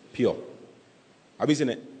 pure. Have you seen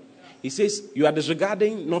it? He says, you are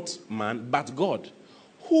disregarding not man, but God,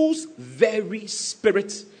 whose very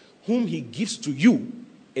spirit, whom he gives to you,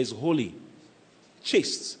 is holy,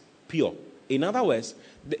 chaste, pure. In other words,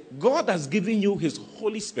 God has given you his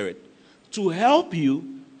Holy Spirit to help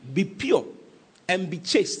you be pure and be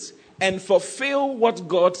chaste and fulfill what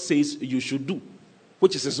God says you should do,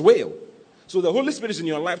 which is his will. So the Holy Spirit is in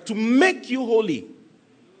your life to make you holy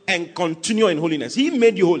and continue in holiness. He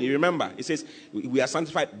made you holy. Remember, it says we are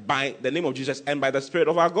sanctified by the name of Jesus and by the Spirit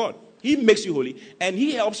of our God. He makes you holy and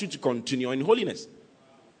he helps you to continue in holiness.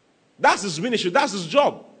 That's his ministry. That's his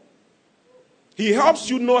job. He helps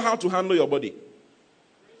you know how to handle your body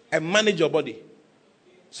and manage your body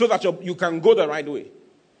so that you can go the right way.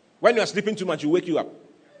 When you are sleeping too much, you wake you up.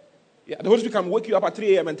 Yeah, the Holy Spirit can wake you up at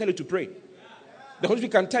 3 a.m. and tell you to pray. The Holy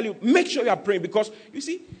Spirit can tell you, make sure you are praying, because, you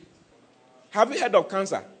see, have you heard of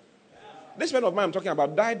cancer? This friend of mine I'm talking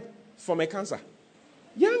about died from a cancer.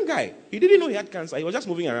 Young guy. He didn't know he had cancer. He was just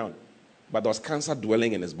moving around. But there was cancer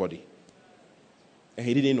dwelling in his body. And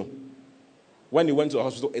he didn't know. When he went to the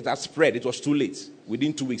hospital, it had spread. It was too late.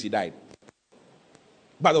 Within 2 weeks, he died.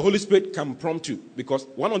 But the Holy Spirit can prompt you, because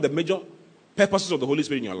one of the major purposes of the Holy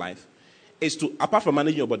Spirit in your life is to, apart from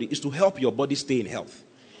managing your body, is to help your body stay in health.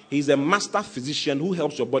 He's a master physician who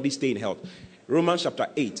helps your body stay in health. Romans chapter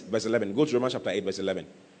 8, verse 11. Go to Romans chapter 8, verse 11.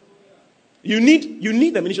 You need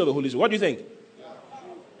the ministry of the Holy Spirit. What do you think?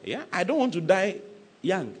 Yeah, I don't want to die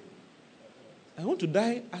young. I want to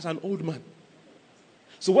die as an old man.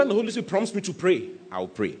 So when the Holy Spirit prompts me to pray, I'll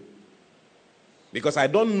pray. Because I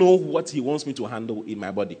don't know what he wants me to handle in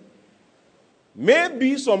my body.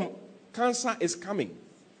 Maybe some cancer is coming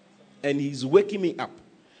and he's waking me up.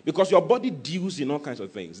 Because your body deals in all kinds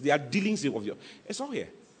of things. There are dealings of your... It's all here.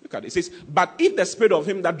 Look at it. It says, but if the spirit of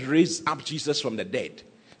him that raised up Jesus from the dead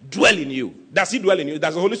dwell in you. Does he dwell in you?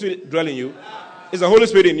 Does the Holy Spirit dwell in you? Is the Holy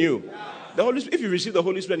Spirit in you? The Holy Spirit, if you receive the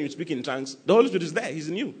Holy Spirit and you speak in tongues, the Holy Spirit is there. He's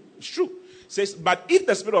in you. It's true. It says, but if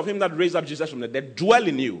the spirit of him that raised up Jesus from the dead dwell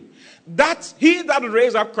in you, that he that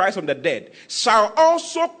raised up Christ from the dead shall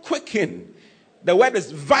also quicken. The word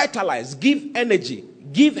is vitalize, give energy,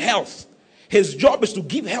 give health. His job is to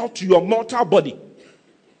give health to your mortal body.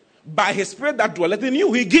 By his spirit that dwelleth in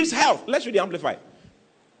you, he gives health. Let's read the Amplified.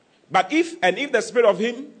 But if the spirit of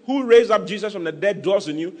him who raised up Jesus from the dead dwells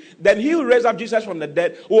in you, then he who raised up Jesus from the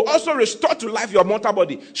dead will also restore to life your mortal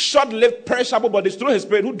body, short-lived, perishable bodies, through his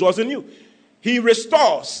spirit who dwells in you. He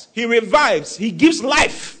restores, he revives, he gives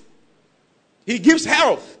life, he gives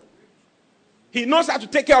health. He knows how to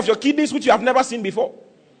take care of your kidneys, which you have never seen before.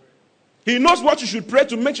 He knows what you should pray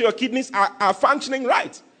to make sure your kidneys are functioning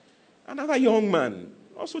right. Another young man,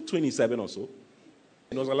 also 27 or so,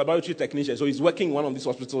 he was a laboratory technician, so he's working in one of these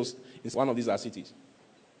hospitals in one of these cities.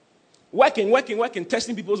 Working,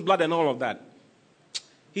 testing people's blood and all of that.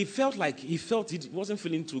 He felt he wasn't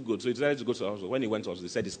feeling too good, so he decided to go to the hospital. When he went to the hospital,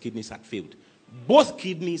 they said his kidneys had failed. Both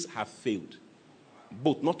kidneys have failed.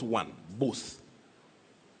 Both, not one, both.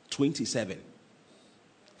 27.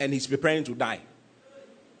 And he's preparing to die.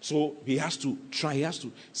 So he has to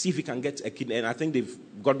see if he can get a kidney. And I think they've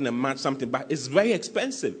gotten a match, something, but it's very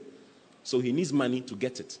expensive. So he needs money to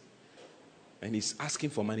get it. And he's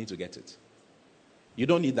asking for money to get it. You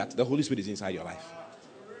don't need that. The Holy Spirit is inside your life.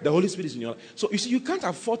 The Holy Spirit is in your life. So you see, you can't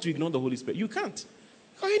afford to ignore the Holy Spirit. You can't.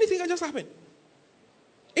 Because anything can just happen.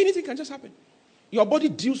 Anything can just happen. Your body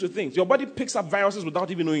deals with things. Your body picks up viruses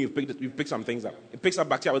without even knowing you've picked some things up. It picks up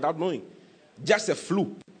bacteria without knowing. Just a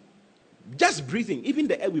flu. Just breathing. Even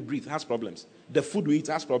the air we breathe has problems. The food we eat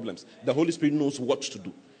has problems. The Holy Spirit knows what to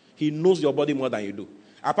do. He knows your body more than you do.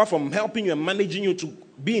 Apart from helping you and managing you to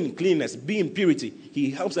be in cleanness, be in purity,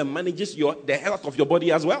 he helps and manages the health of your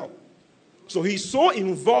body as well. So he's so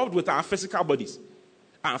involved with our physical bodies.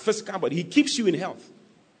 Our physical body. He keeps you in health.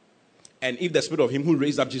 And if the Spirit of him who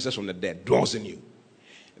raised up Jesus from the dead dwells in you,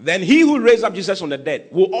 then he who raised up Jesus from the dead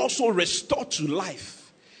will also restore to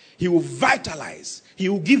life. He will vitalize. He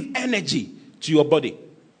will give energy to your body.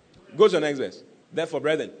 Go to the next verse. Therefore,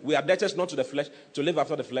 brethren, we are debtors not to the flesh, to live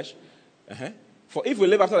after the flesh. For if we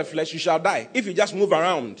live after the flesh, you shall die. If you just move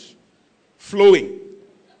around, flowing.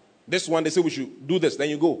 This one, they say we should do this. Then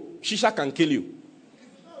you go. Shisha can kill you.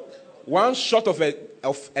 One shot of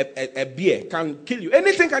a beer can kill you.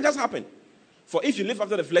 Anything can just happen. For if you live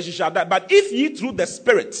after the flesh, you shall die. But if ye through the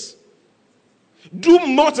Spirit do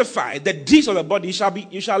mortify the deeds of the body,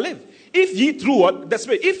 you shall live. If ye through what? The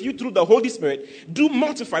Spirit. If you through the Holy Spirit do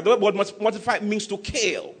mortify. The word mortify means to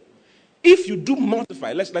kill. If you do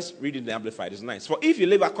mortify, let's read it in the Amplified. It's nice. For if you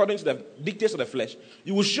live according to the dictates of the flesh,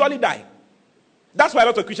 you will surely die. That's why a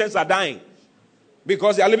lot of Christians are dying.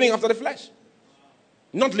 Because they are living after the flesh.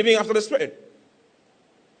 Not living after the Spirit.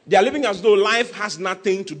 They are living as though life has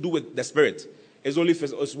nothing to do with the Spirit.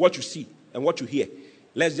 It's what you see and what you hear.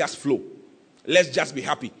 Let's just flow. Let's just be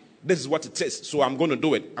happy. This is what it is. So I'm going to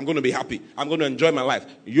do it. I'm going to be happy. I'm going to enjoy my life.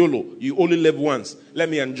 YOLO. You only live once. Let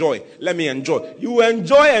me enjoy. Let me enjoy. You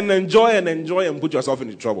enjoy and enjoy and enjoy and put yourself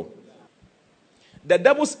into trouble. The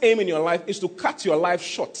devil's aim in your life is to cut your life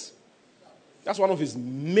short. That's one of his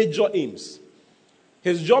major aims.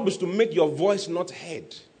 His job is to make your voice not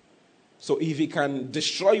heard. So if he can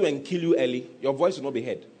destroy you and kill you early, your voice will not be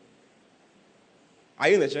heard. Are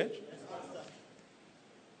you in the church?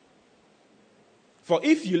 For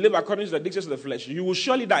if you live according to the dictates of the flesh, you will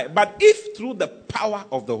surely die. But if through the power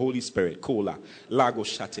of the Holy Spirit, Kola, Lago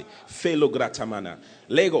Shate, Felo Gratamana,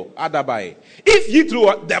 Lego, Adabai, if you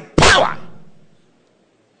through the power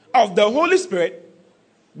of the Holy Spirit,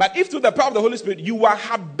 but if through the power of the Holy Spirit, you are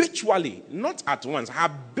habitually, not at once,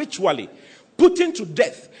 habitually putting to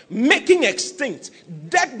death, making extinct,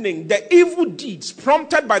 deadening the evil deeds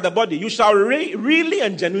prompted by the body, you shall really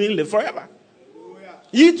and genuinely live forever.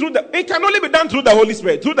 It can only be done through the Holy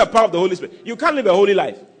Spirit, through the power of the Holy Spirit. You can't live a holy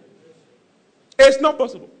life. It's not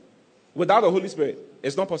possible. Without the Holy Spirit,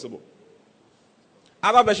 it's not possible.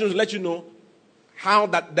 Other versions let you know how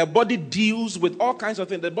that the body deals with all kinds of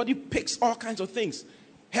things. The body picks all kinds of things,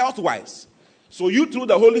 health-wise. So you, through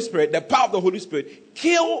the Holy Spirit, the power of the Holy Spirit,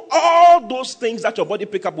 kill all those things that your body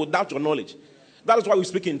pick up without your knowledge. That is why we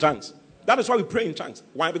speak in tongues. That is why we pray in tongues.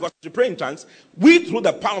 Why? Because to pray in tongues, we, through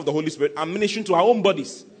the power of the Holy Spirit, are ministering to our own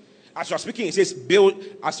bodies. As you are speaking, it says, build.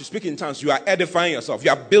 As you speak in tongues, you are edifying yourself.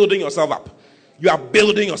 You are building yourself up. You are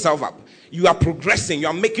building yourself up. You are progressing. You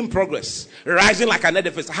are making progress. Rising like an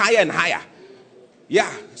edifice, higher and higher. Yeah,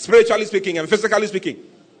 spiritually speaking and physically speaking.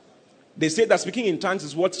 They say that speaking in tongues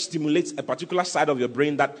is what stimulates a particular side of your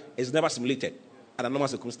brain that is never stimulated at a normal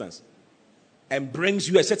circumstance. And brings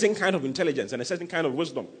you a certain kind of intelligence and a certain kind of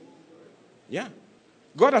wisdom. Yeah.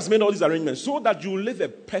 God has made all these arrangements so that you live a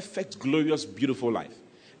perfect, glorious, beautiful life.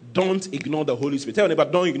 Don't ignore the Holy Spirit. Tell your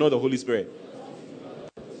neighbor, don't ignore the Holy Spirit.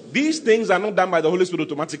 These things are not done by the Holy Spirit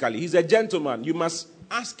automatically. He's a gentleman. You must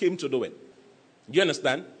ask him to do it. Do you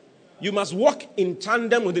understand? You must walk in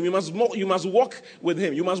tandem with him. You must walk with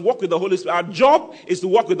him. You must walk with the Holy Spirit. Our job is to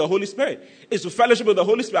walk with the Holy Spirit. It's to fellowship with the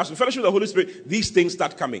Holy Spirit. As we fellowship with the Holy Spirit, these things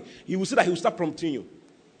start coming. He will see that he will start prompting you.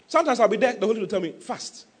 Sometimes I'll be there. The Holy Spirit will tell me,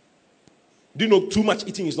 fast. Do you know too much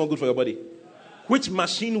eating is not good for your body? Which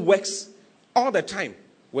machine works all the time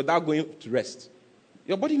without going to rest?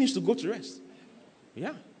 Your body needs to go to rest.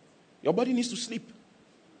 Yeah. Your body needs to sleep.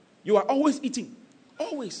 You are always eating.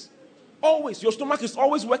 Always. Always. Your stomach is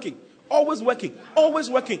always working. Always working. Always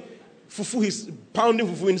working. Fufu is pounding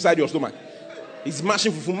fufu inside your stomach. He's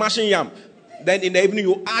mashing fufu, mashing yam. Then in the evening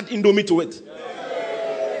you add indomie to it.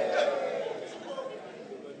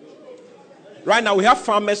 Right now, we have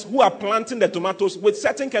farmers who are planting the tomatoes with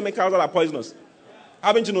certain chemicals that are poisonous.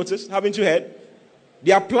 Haven't you noticed? Haven't you heard?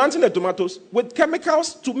 They are planting the tomatoes with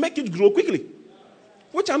chemicals to make it grow quickly,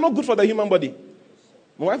 which are not good for the human body.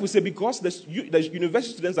 My wife will say, because the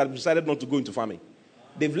university students have decided not to go into farming.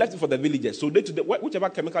 They've left it for the villagers. So whichever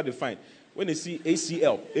chemical they find, when they see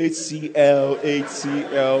HCl,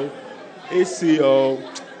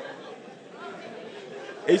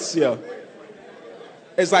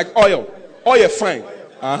 it's like oil. Oil fine.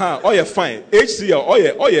 Oil fine.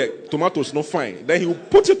 HCl, oil tomatoes no fine. Then he will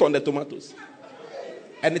put it on the tomatoes.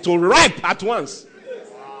 And it will ripe at once.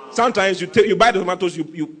 Sometimes you buy the tomatoes,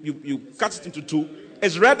 you cut it into two.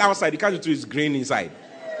 It's red outside, you cut it into it's green inside.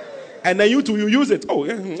 And then you use it. Oh,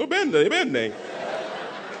 yeah.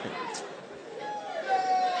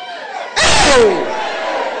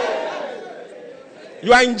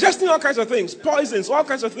 You are ingesting all kinds of things, poisons, all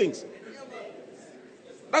kinds of things.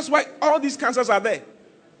 That's why all these cancers are there.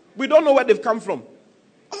 We don't know where they've come from.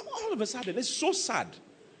 All of a sudden, it's so sad.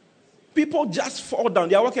 People just fall down.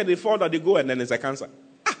 They are walking, they fall down, they go, and then it's a cancer.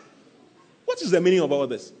 What is the meaning of all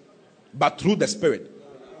this? But through the Spirit.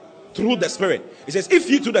 Through the Spirit. It says, if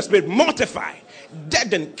you through the Spirit mortify,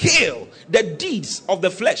 deaden, kill the deeds of the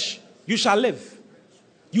flesh, you shall live.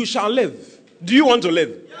 You shall live. Do you want to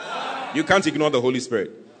live? Yeah. You can't ignore the Holy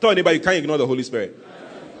Spirit. Tell anybody you can't ignore the Holy Spirit.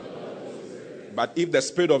 But if the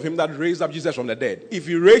Spirit of him that raised up Jesus from the dead, if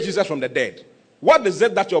you raise Jesus from the dead, what is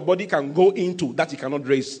it that your body can go into that you cannot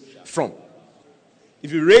raise from?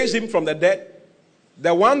 If you raise him from the dead,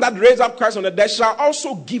 the one that raised up Christ from the dead shall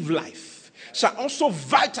also give life, shall also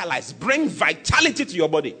vitalize, bring vitality to your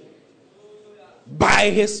body. By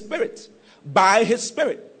his Spirit. By his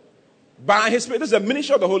Spirit. By his Spirit. This is a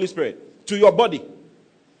ministry of the Holy Spirit to your body.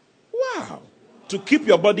 Wow. To keep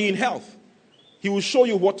your body in health. He will show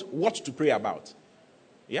you what to pray about.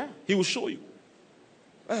 Yeah, he will show you.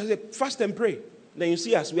 Fast and pray. Then you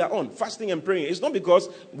see us, we are on fasting and praying. It's not because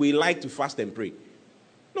we like to fast and pray.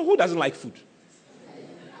 No, who doesn't like food?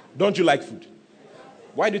 Don't you like food?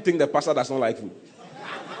 Why do you think the pastor does not like food?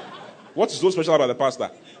 What's so special about the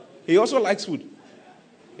pastor? He also likes food.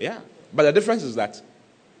 Yeah. But the difference is that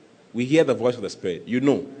we hear the voice of the Spirit. You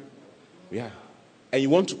know. Yeah. And you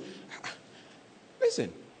want to.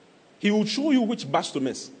 Listen. He will show you which bus to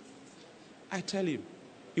miss. I tell you.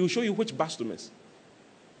 He will show you which bus to miss.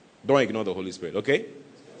 Don't ignore the Holy Spirit, okay?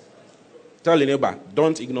 Tell your neighbor,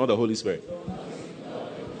 don't ignore the Holy Spirit.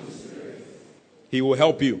 He will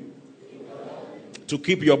help you to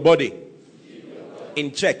keep your body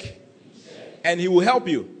in check. And he will help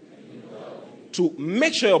you to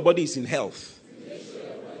make sure your body is in health.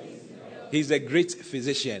 He's a great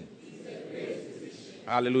physician.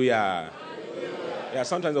 Hallelujah. Yeah,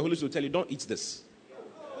 sometimes the Holy Spirit will tell you, don't eat this.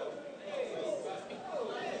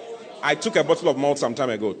 I took a bottle of malt some time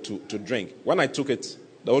ago to drink. When I took it,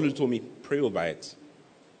 the Holy Spirit told me, pray over it.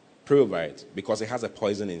 Pray over it, because it has a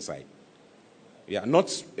poison inside. Yeah,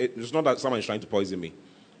 it's not that someone is trying to poison me,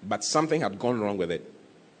 but something had gone wrong with it,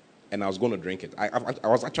 and I was going to drink it. I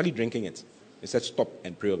was actually drinking it. He said, stop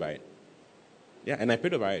and pray over it. Yeah, and I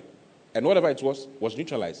prayed over it. And whatever it was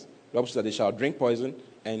neutralized. The Bible said they shall drink poison,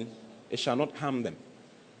 and it shall not harm them.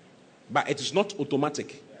 But it is not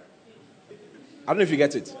automatic. I don't know if you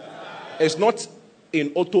get it. It's not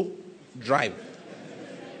in auto drive.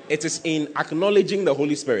 It is in acknowledging the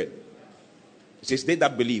Holy Spirit. It says, they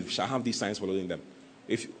that believe shall have these signs following them.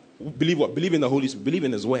 If you believe what? Believe in the Holy Spirit. Believe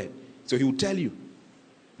in his word. So he will tell you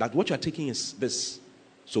that what you are taking is this.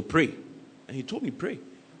 So pray. And he told me, pray.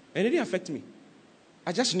 And it didn't affect me.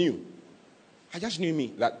 I just knew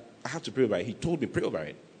me that I have to pray over it. He told me, pray over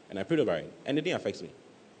it. And I prayed over it. And it didn't affect me.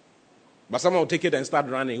 But someone will take it and start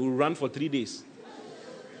running. He will run for 3 days.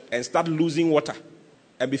 And start losing water.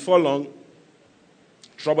 And before long,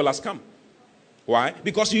 trouble has come. Why?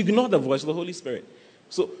 Because you ignore the voice of the Holy Spirit.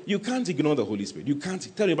 So you can't ignore the Holy Spirit. You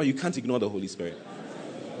can't tell anybody you can't ignore the Holy Spirit.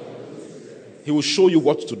 He will show you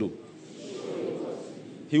what to do.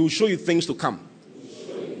 He will show you things to come.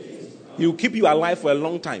 He will keep you alive for a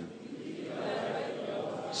long time.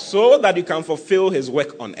 So that you can fulfill his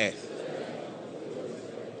work on earth.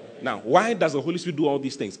 Now, why does the Holy Spirit do all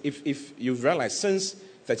these things? If you've realized since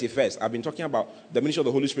 31st, I've been talking about the ministry of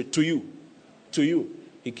the Holy Spirit to you. To you.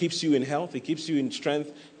 He keeps you in health. He keeps you in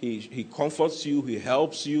strength. He comforts you. He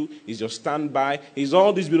helps you. He's your standby. He's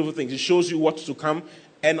all these beautiful things. He shows you what's to come.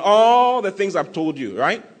 And all the things I've told you,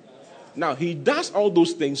 right? Now, he does all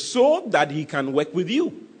those things so that he can work with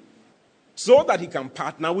you. So that he can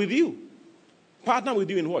partner with you. Partner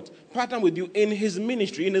with you in what? Partner with you in his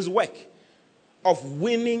ministry, in his work of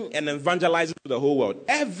winning and evangelizing to the whole world.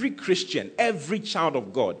 Every Christian, every child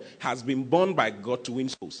of God has been born by God to win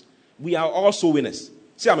souls. We are all soul winners.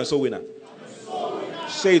 Say, I'm a soul winner.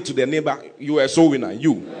 Say to the neighbor, you are a soul winner.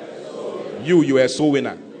 You are a soul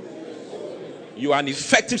winner. You are an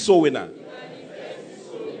effective soul winner.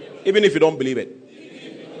 Even if you don't believe it.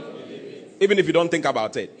 Even if you don't think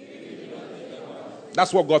about it.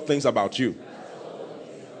 That's what God thinks about you.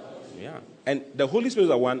 Yeah. And the Holy Spirit is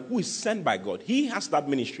the one who is sent by God. He has that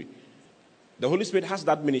ministry. The Holy Spirit has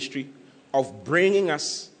that ministry of bringing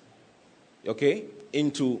us, okay,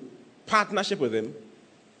 into partnership with him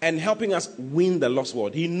and helping us win the lost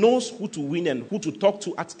world. He knows who to win and who to talk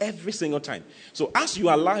to at every single time. So as you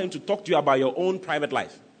allow him to talk to you about your own private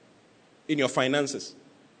life, in your finances,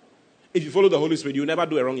 if you follow the Holy Spirit, you never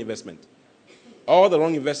do a wrong investment. All the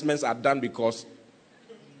wrong investments are done because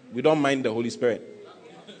we don't mind the Holy Spirit.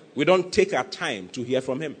 We don't take our time to hear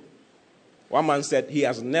from him. One man said he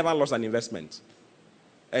has never lost an investment.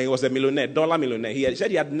 And he was a millionaire, dollar millionaire. He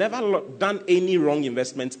said he had never done any wrong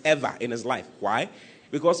investment ever in his life. Why?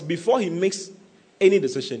 Because before he makes any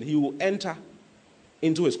decision, he will enter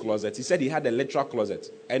into his closet. He said he had a literal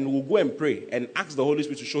closet. And will go and pray and ask the Holy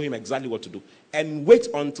Spirit to show him exactly what to do. And wait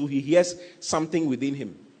until he hears something within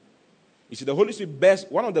him. You see, the Holy Spirit bears,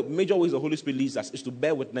 one of the major ways the Holy Spirit leads us is to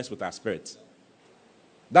bear witness with our spirits.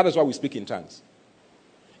 That is why we speak in tongues.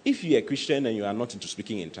 If you're a Christian and you are not into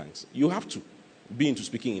speaking in tongues, you have to be into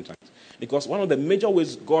speaking in tongues. Because one of the major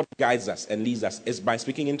ways God guides us and leads us is by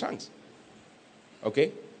speaking in tongues.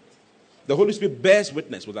 Okay? The Holy Spirit bears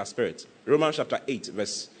witness with our spirit. Romans chapter 8,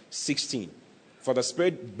 verse 16. For the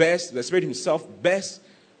Spirit himself bears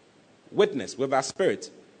witness with our spirit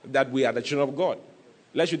that we are the children of God.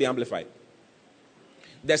 Let's read the Amplified.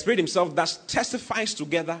 The Spirit himself thus testifies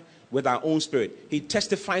together with our own spirit. He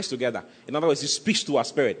testifies together. In other words, he speaks to our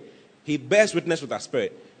spirit. He bears witness with our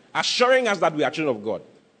spirit, assuring us that we are children of God.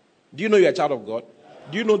 Do you know you're a child of God?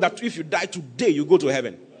 Do you know that if you die today, you go to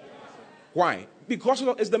heaven? Why? Because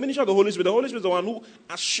it's the ministry of the Holy Spirit. The Holy Spirit is the one who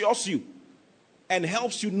assures you and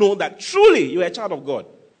helps you know that truly you're a child of God.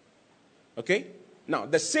 Okay? Now,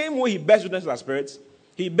 the same way he bears witness with our spirits,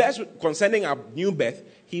 he bears concerning our new birth,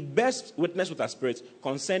 he bears witness with our spirits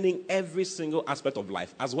concerning every single aspect of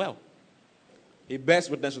life as well. He bears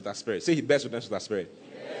witness with our spirit. Say he bears witness with our spirit.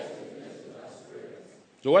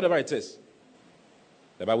 So whatever it is,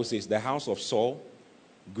 the Bible says the house of Saul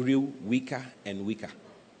grew weaker and weaker.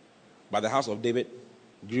 But the house of David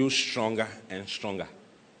grew stronger and stronger.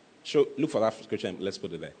 So look for that scripture and let's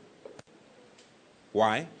put it there.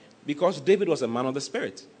 Why? Because David was a man of the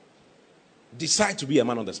Spirit. Decide to be a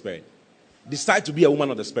man of the Spirit. Decide to be a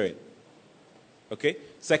woman of the Spirit. Okay?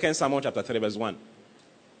 2 Samuel chapter 3 verse 1.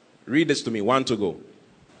 Read this to me. 1 to go.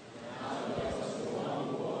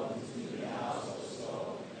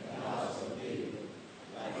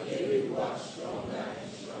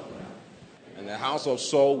 The house of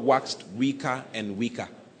Saul waxed weaker and weaker.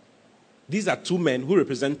 These are two men who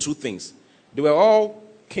represent two things. They were all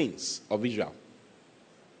kings of Israel.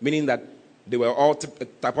 Meaning that they were all,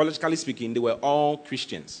 typologically speaking, they were all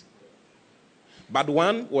Christians. But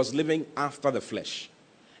one was living after the flesh.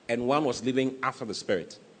 And one was living after the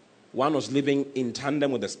Spirit. One was living in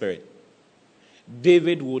tandem with the Spirit.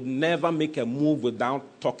 David would never make a move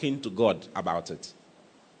without talking to God about it.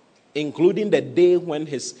 Including the day when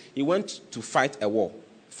he went to fight a war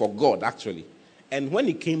for God, actually. And when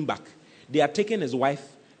he came back, they had taken his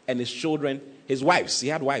wife and his children, his wives. He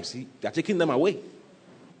had wives. They are taking them away.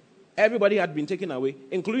 Everybody had been taken away,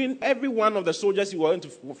 including every one of the soldiers he went to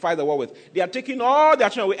fight the war with. They had taken all their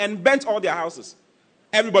children away and burnt all their houses.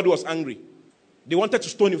 Everybody was angry. They wanted to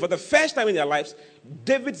stone him. For the first time in their lives,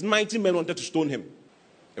 David's mighty men wanted to stone him.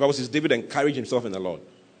 The Bible says David encouraged himself in the Lord.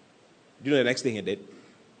 Do you know the next thing he did?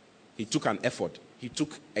 He took an effort. He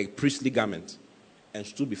took a priestly garment and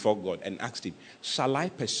stood before God and asked him, shall I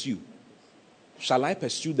pursue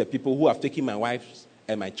the people who have taken my wives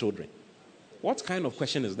and my children? What kind of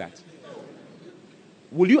question is that?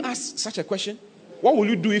 Will you ask such a question? What will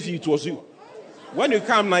you do if it was you? When you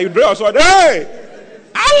come now, you draw your sword. Hey!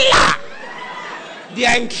 Allah! They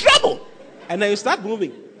are in trouble. And then you start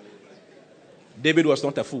moving. David was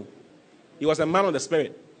not a fool. He was a man of the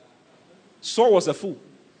Spirit. Saul was a fool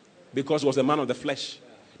because he was a man of the flesh.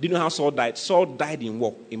 Do you know how Saul died? Saul died in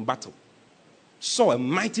war, in battle. Saul, a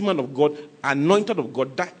mighty man of God, anointed of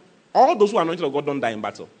God, died. All those who are anointed of God don't die in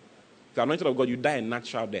battle. If you're anointed of God, you die a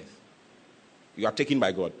natural death. You are taken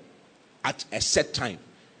by God at a set time.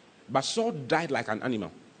 But Saul died like an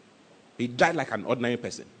animal. He died like an ordinary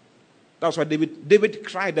person. That's why David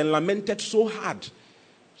cried and lamented so hard.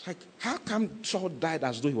 It's like, how come Saul died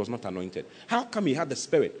as though he was not anointed? How come he had the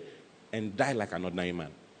Spirit and died like an ordinary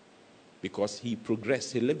man? Because he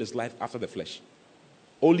progressed. He lived his life after the flesh.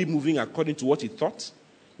 Only moving according to what he thought,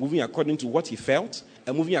 moving according to what he felt,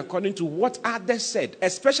 and moving according to what others said,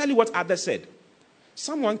 especially what others said.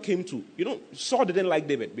 Someone came to, Saul didn't like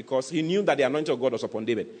David because he knew that the anointing of God was upon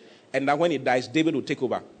David. And that when he dies, David would take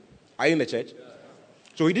over. Are you in the church?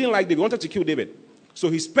 So he didn't like David. He wanted to kill David. So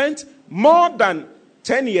he spent more than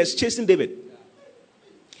 10 years chasing David.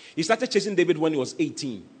 He started chasing David when he was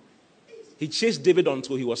 18. He chased David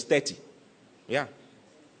until he was 30. Yeah.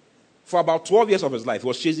 For about 12 years of his life, he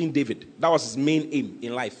was chasing David. That was his main aim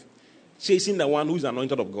in life. Chasing the one who is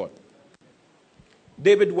anointed of God.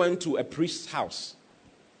 David went to a priest's house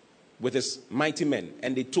with his mighty men,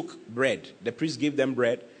 and they took bread. The priest gave them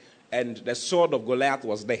bread, and the sword of Goliath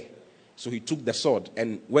was there. So he took the sword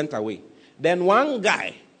and went away. Then one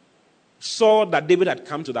guy saw that David had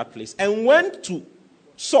come to that place and went to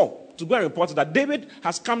Saul to go and report that David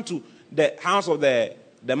has come to the house of the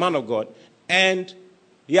man of God, and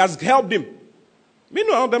he has helped him.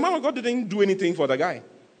 Meanwhile, the man of God didn't do anything for the guy.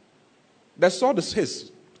 The sword is his.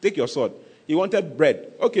 Take your sword. He wanted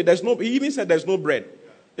bread. Okay, he even said there's no bread.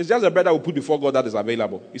 It's just the bread that we put before God that is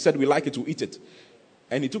available. He said we like it, to eat it.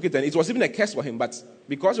 And he took it, and it was even a curse for him, but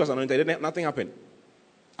because he was anointed, nothing happened.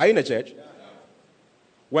 Are you in the church? Yeah.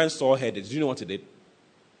 When Saul heard it, do you know what he did?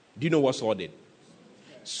 Do you know what Saul did?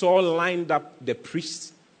 Saul lined up the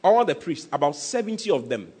priests, all the priests, about 70 of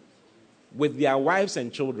them, with their wives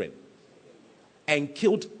and children, and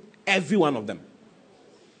killed every one of them.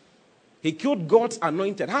 He killed God's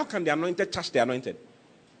anointed. How can the anointed touch the anointed?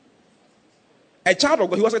 A child of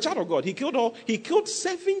God. He was a child of God. He killed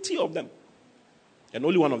 70 of them. And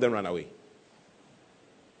only one of them ran away.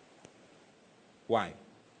 Why?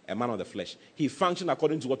 A man of the flesh. He functioned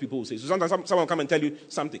according to what people will say. So sometimes someone will come and tell you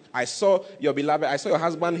something. I saw your beloved. I saw your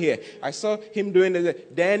husband here. I saw him doing this.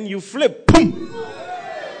 Then you flip. Boom!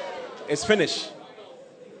 It's finished.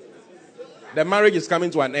 The marriage is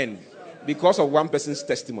coming to an end because of one person's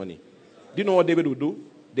testimony. Do you know what David would do?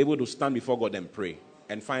 David would stand before God and pray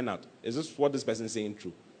and find out, is this what this person is saying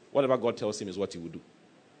true? Whatever God tells him is what he would do.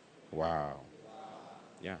 Wow.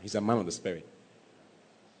 Yeah, he's a man of the Spirit.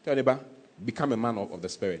 Tell your neighbor, become a man of the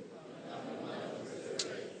Spirit.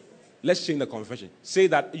 Let's change the confession. Say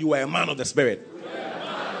that you are a man of the Spirit.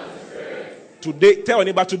 Today, tell your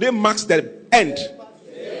neighbor, today marks the end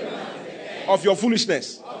of your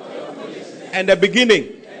foolishness and the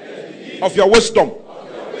beginning of your wisdom.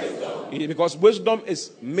 Because wisdom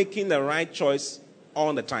is making the right choice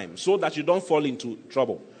all the time so that you don't fall into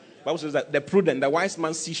trouble. The Bible says that the prudent, the wise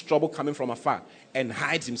man sees trouble coming from afar and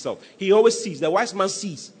hides himself. He always sees. The wise man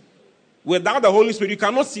sees. Without the Holy Spirit, you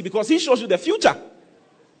cannot see because he shows you the future.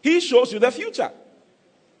 He shows you the future.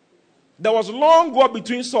 There was long war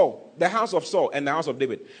between Saul, the house of Saul, and the house of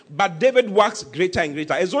David. But David waxed greater and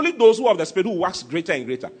greater. It's only those who have the Spirit who wax greater and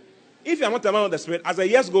greater. If you are not a man of the Spirit, as the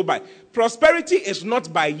years go by, prosperity is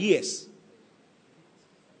not by years.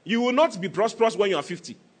 You will not be prosperous when you are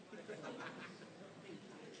 50.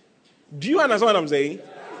 Do you understand what I'm saying?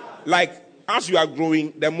 Like, as you are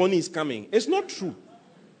growing, the money is coming. It's not true.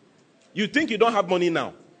 You think you don't have money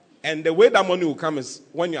now. And the way that money will come is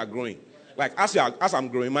when you are growing. Like, as I'm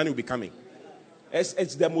growing, money will be coming.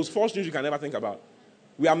 It's the most false news you can ever think about.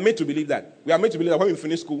 We are made to believe that. We are made to believe that when you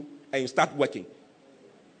finish school and you start working,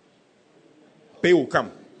 pay will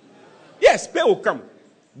come. Yes, pay will come.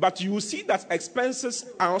 But you will see that expenses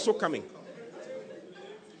are also coming.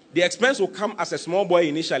 The expense will come as a small boy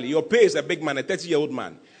initially. Your pay is a big man, a 30-year-old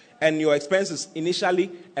man. And your expense is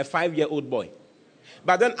initially a 5-year-old boy.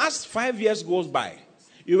 But then as 5 years goes by,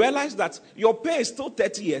 you realize that your pay is still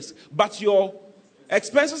 30 years, but your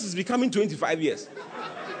expenses is becoming 25 years.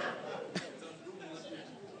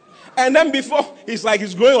 And then before, it's like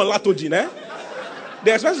he's growing on latogen, eh?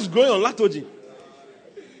 The expense is growing on latogen.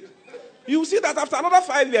 You see that after another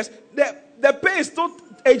 5 years, the pay is still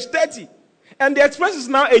age 30. And the expense is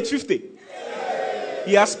now age 50.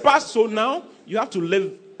 He has passed, so now you have to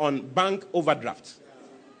live on bank overdraft.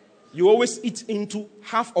 You always eat into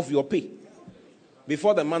half of your pay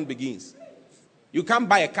before the month begins. You can't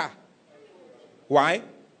buy a car. Why?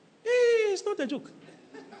 It's not a joke.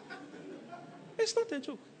 It's not a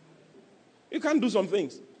joke. You can't do some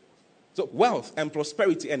things. So wealth and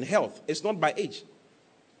prosperity and health is not by age.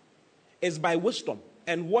 It's by wisdom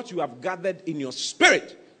and what you have gathered in your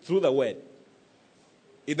spirit through the word.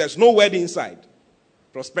 If there's no word inside,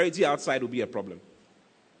 prosperity outside will be a problem.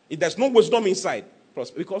 If there's no wisdom inside,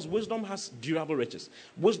 because wisdom has durable riches.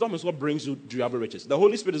 Wisdom is what brings you durable riches. The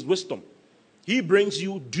Holy Spirit is wisdom. He brings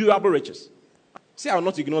you durable riches. See, I will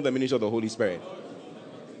not ignore the ministry of the Holy Spirit.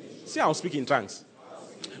 See, I will speak in tongues.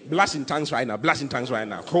 Blast in tongues right now. Blast in tongues right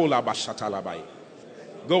now. Kolaba shatalabai.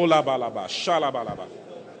 Golabalaba shalabalaba.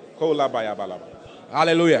 Kolabayabalaba.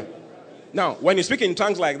 Hallelujah. Now, when you speak in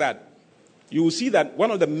tongues like that, you will see that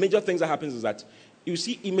one of the major things that happens is that you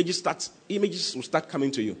see images will start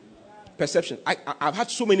coming to you. Perception. I've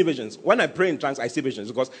had so many visions. When I pray in tongues, I see visions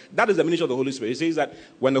because that is the ministry of the Holy Spirit. It says that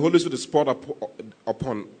when the Holy Spirit is poured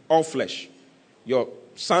upon all flesh, your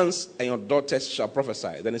sons and your daughters shall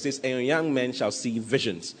prophesy. Then it says, and your young men shall see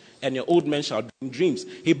visions, and your old men shall dream dreams.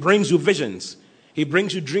 He brings you visions. He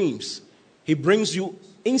brings you dreams. He brings you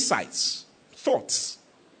insights, thoughts,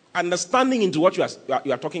 understanding into what you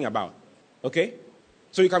are talking about. Okay?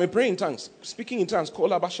 So you can be praying in tongues, speaking in tongues,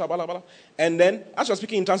 and then as you're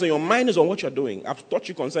speaking in tongues, and your mind is on what you're doing. I've taught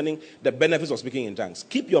you concerning the benefits of speaking in tongues.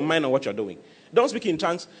 Keep your mind on what you're doing. Don't speak in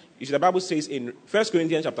tongues. The Bible says in 1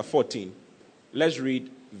 Corinthians chapter 14, let's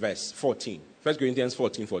read verse 14. 1 Corinthians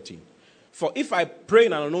 14:14. For if I pray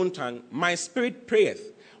in an unknown tongue, my spirit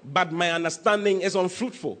prayeth, but my understanding is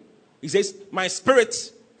unfruitful. He says, my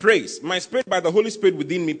spirit prays. My spirit by the Holy Spirit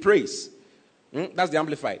within me prays. That's the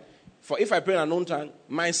Amplified. For if I pray in an unknown tongue,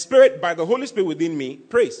 my spirit by the Holy Spirit within me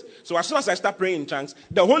prays. So as soon as I start praying in tongues,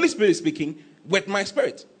 the Holy Spirit is speaking with my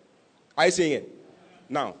spirit. Are you seeing it?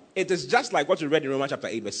 Now, it is just like what we read in Romans chapter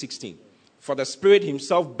 8, verse 16. For the Spirit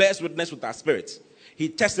himself bears witness with our spirit. He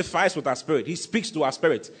testifies with our spirit. He speaks to our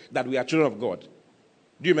spirit that we are children of God.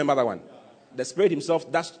 Do you remember that one? The Spirit himself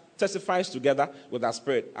testifies together with our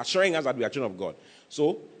spirit, assuring us that we are children of God.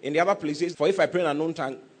 So, in the other places, for if I pray in an unknown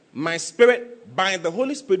tongue, my spirit, by the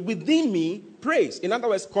Holy Spirit within me, prays. In other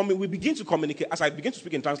words, we begin to communicate. As I begin to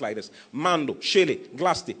speak in tongues like this, Mando, Shele,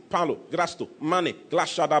 Glasti, Palo, Grasto, Mane,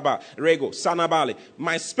 Glashadaba, Rego, Sanabale.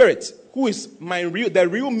 My spirit, who is the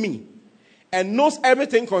real me, and knows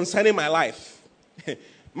everything concerning my life.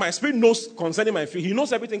 My spirit knows concerning my faith. He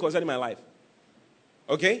knows everything concerning my life.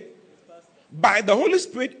 Okay? By the Holy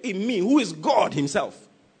Spirit in me, who is God himself,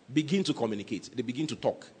 begin to communicate. They begin to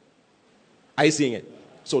talk. Are you seeing it?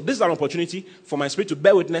 So this is an opportunity for my spirit to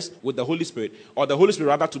bear witness with the Holy Spirit, or the Holy Spirit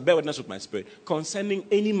rather to bear witness with my spirit, concerning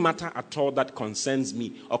any matter at all that concerns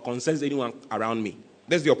me or concerns anyone around me.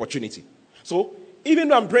 That's the opportunity. So even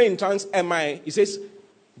though I'm praying in tongues, he says,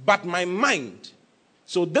 but my mind,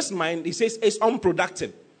 so this mind, he says, is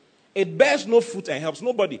unproductive. It bears no fruit and helps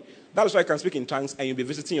nobody. That is why I can speak in tongues and you'll be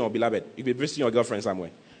visiting your beloved. You'll be visiting your girlfriend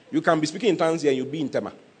somewhere. You can be speaking in tongues here and you'll be in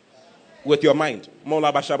Tema with your mind.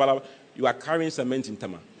 You are carrying cement in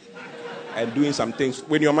Tema and doing some things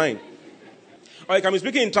with your mind. Or you can be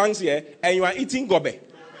speaking in tongues here and you are eating gobe.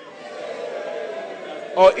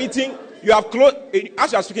 Or eating, you have closed,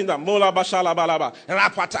 as you are speaking, you have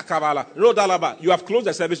closed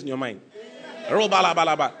the service in your mind.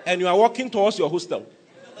 And you are walking towards your hostel.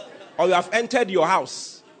 Or you have entered your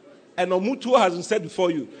house. And Omutu has been said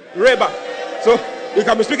before you. Reba. So you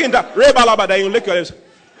can be speaking that. Reba laba, then you lick your lips.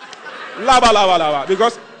 Laba laba laba.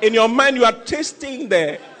 Because in your mind you are tasting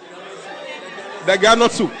the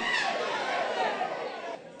granite soup.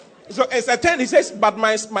 So it's a 10. He says, but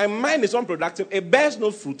my mind is unproductive. It bears no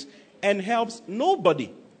fruit and helps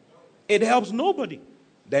nobody. It helps nobody.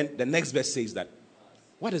 Then the next verse says that.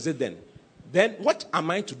 What is it then? Then what am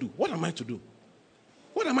I to do? What am I to do?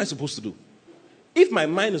 What am I supposed to do? If my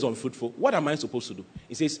mind is unfruitful, what am I supposed to do?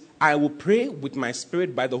 He says, I will pray with my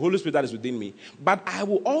spirit by the Holy Spirit that is within me, but I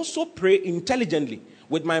will also pray intelligently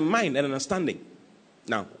with my mind and understanding.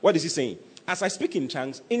 Now, what is he saying? As I speak in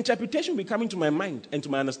tongues, interpretation will be coming to my mind and to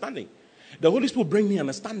my understanding. The Holy Spirit will bring me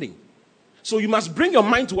understanding. So you must bring your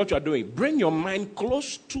mind to what you are doing. Bring your mind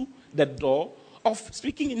close to the door of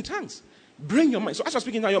speaking in tongues. Bring your mind. So as you're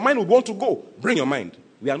speaking in tongues, your mind will want to go. Bring your mind.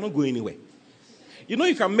 We are not going anywhere. You know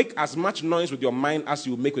you can make as much noise with your mind as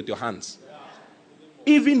you make with your hands.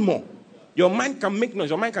 Even more. Your mind can make noise.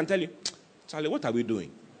 Your mind can tell you, Charlie, what are we doing?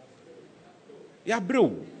 Yeah,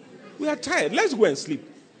 bro. We are tired. Let's go and sleep.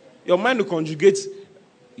 Your mind will conjugate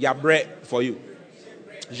your bread for you.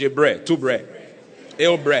 Je bread, two bread,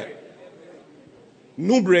 el bread.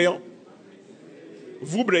 Nous brayons.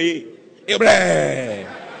 Vous brayez. El bread.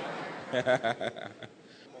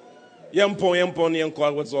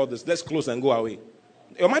 What's all this? Let's close and go away.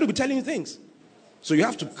 Your mind will be telling you things. So you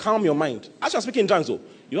have to calm your mind. As you're speaking in tongues,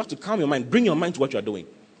 you have to calm your mind. Bring your mind to what you're doing.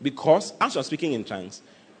 Because as you're speaking in tongues,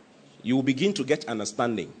 you will begin to get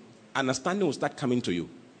understanding. Understanding will start coming to you.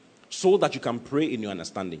 So that you can pray in your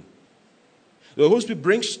understanding. The Holy Spirit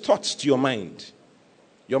brings thoughts to your mind.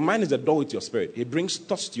 Your mind is the door with your spirit. He brings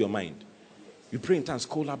thoughts to your mind. You pray in tongues.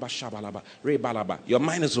 Your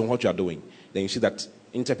mind is on what you are doing. Then you see that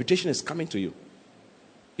interpretation is coming to you.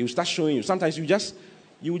 He will start showing you. Sometimes you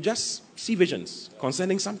will just see visions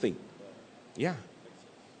concerning something. Yeah.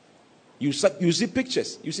 You see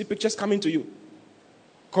pictures. You see pictures coming to you.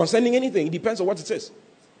 Concerning anything. It depends on what it is.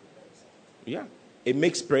 Yeah. It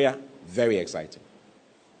makes prayer very exciting.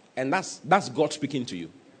 And that's God speaking to you.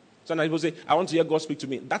 Sometimes people say, I want to hear God speak to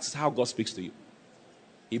me. That's how God speaks to you.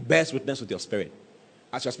 He bears witness with your spirit.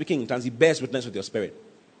 As you're speaking in tongues, he bears witness with your spirit.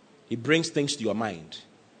 He brings things to your mind.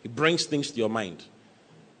 He brings things to your mind.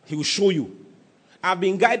 He will show you. I've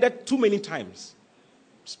been guided too many times.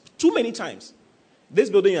 Too many times.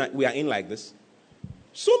 This building we are in like this.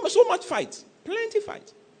 So much fight. Plenty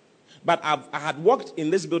fight. But I had walked in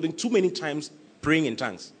this building too many times praying in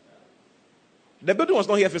tongues. The building was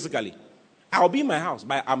not here physically. I'll be in my house,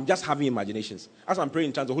 but I'm just having imaginations. As I'm praying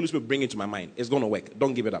in tongues, the Holy Spirit bring it to my mind. It's going to work.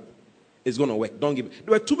 Don't give it up. It's going to work. Don't give it.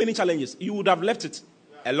 There were too many challenges. You would have left it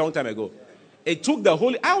a long time ago. It took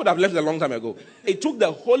I would have left it a long time ago. It took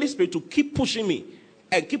the Holy Spirit to keep pushing me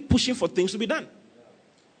and keep pushing for things to be done.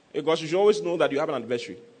 Because you should always know that you have an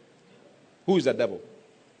adversary. Who is the devil?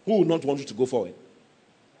 Who would not want you to go forward?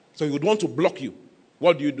 So he would want to block you.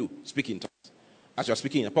 What do? Speak in tongues. As you're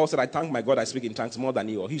speaking, Paul said, I thank my God I speak in tongues more than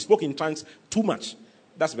you. He spoke in tongues too much.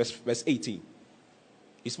 That's verse 18.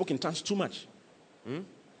 He spoke in tongues too much.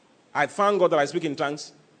 I thank God that I speak in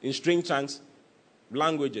tongues, in strange tongues,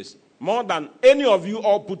 languages, more than any of you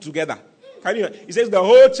all put together. He says the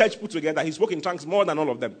whole church put together, he spoke in tongues more than all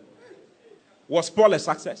of them. Was Paul a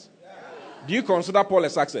success? Do you consider Paul a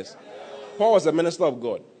success? Paul was a minister of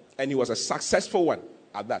God, and he was a successful one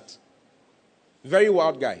at that. Very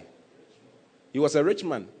wild guy. He was a rich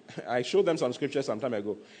man. I showed them some scriptures some time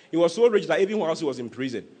ago. He was so rich that even whilst he was in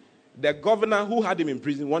prison, the governor who had him in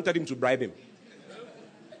prison wanted him to bribe him.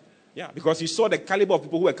 Yeah, because he saw the caliber of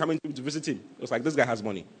people who were coming to visit him. It was like, this guy has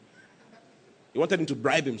money. He wanted him to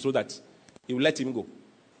bribe him so that he would let him go.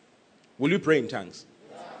 Will you pray in tongues?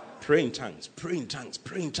 Pray in tongues, pray in tongues,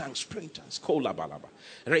 pray in tongues, pray in tongues. Kolabalaba,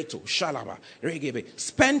 reto, shalaba, regebe.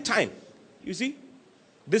 Spend time. You see,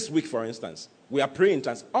 this week, for instance, we are praying in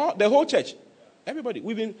tongues. Oh, the whole church, everybody.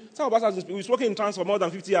 Some of us we've spoken in tongues for more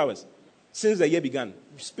than 50 hours since the year began.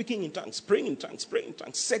 Speaking in tongues, praying in tongues, praying in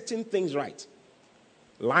tongues, setting things right.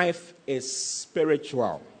 Life is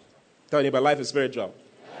spiritual. Tell your neighbor, life is spiritual.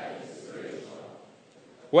 Life is spiritual.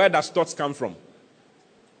 Where does thoughts come from?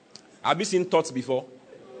 Have you seen thoughts before?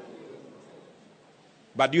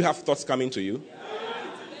 But do you have thoughts coming to you?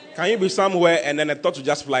 Can you be somewhere and then a thought will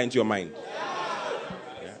just fly into your mind?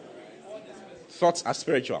 Yeah. Thoughts are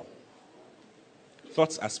spiritual.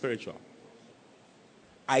 Thoughts are spiritual.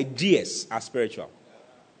 Ideas are spiritual.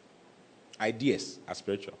 Ideas are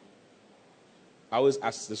spiritual. I always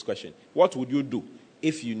ask this question. What would you do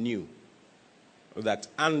if you knew that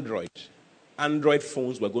Android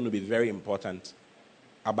phones were going to be very important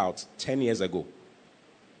about 10 years ago,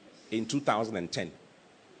 in 2010?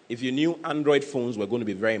 If you knew Android phones were going to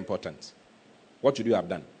be very important, what would you have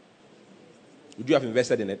done? Would you have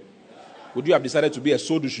invested in it? Would you have decided to be a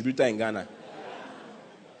sole distributor in Ghana?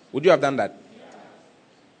 Would you have done that?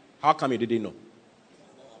 How come you didn't know?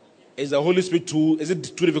 Is the Holy Spirit is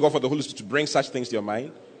it too difficult for the Holy Spirit to bring such things to your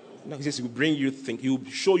mind? No, he says he will bring you things, he will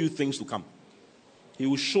show you things to come. He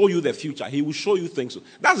will show you the future. He will show you things.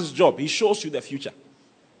 That's his job. He shows you the future.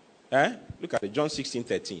 Look at it, John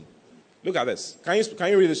 16:13. Look at this. Can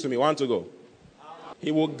you read this to me? 1 to go.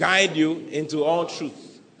 He will guide you into all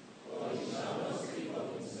truth.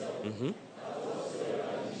 Mm-hmm.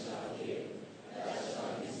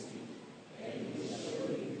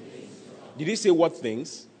 Did he say what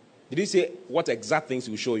things? Did he say what exact things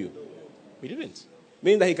he will show you? He didn't.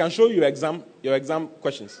 Meaning that he can show you your exam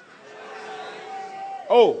questions.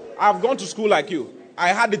 Oh, I've gone to school like you. I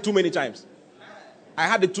had it too many times.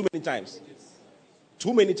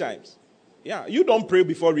 Too many times. Yeah, you don't pray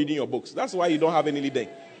before reading your books. That's why you don't have any leading.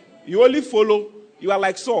 You only follow. You are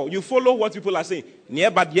like Saul. You follow what people are saying.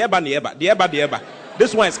 Nieba.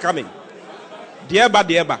 This one is coming.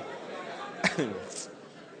 Dieba.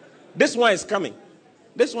 This one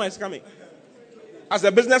is coming. As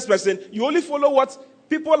a business person, you only follow what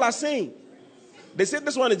people are saying. They say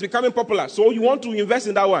this one is becoming popular, so you want to invest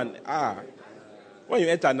in that one. When you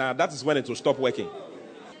enter now, that is when it will stop working.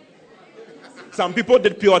 Some people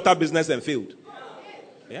did pure water business and failed.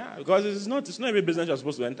 Yeah, because it's not every business you're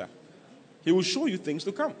supposed to enter. He will show you things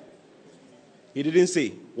to come. He didn't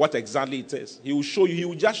say what exactly it is. He will show you. He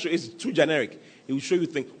will just show. It's too generic. He will show you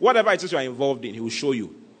things. Whatever it is you are involved in, he will show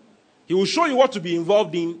you. He will show you what to be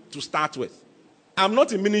involved in to start with. I'm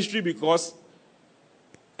not in ministry because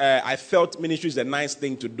I felt ministry is a nice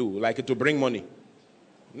thing to do, like to bring money.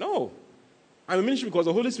 No. I'm in ministry because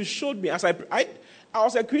the Holy Spirit showed me. As I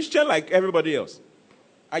was a Christian like everybody else.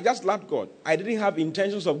 I just loved God. I didn't have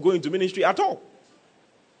intentions of going to ministry at all.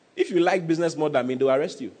 If you like business more than me, they'll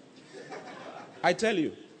arrest you. I tell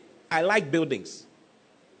you, I like buildings.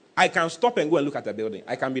 I can stop and go and look at a building.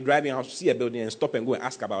 I can be driving out, see a building, and stop and go and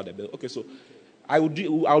ask about the building. Okay, so I'll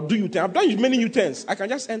do U-turn. I've done many U-turns. I can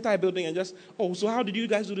just enter a building and just, so how did you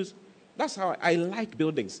guys do this? That's how I like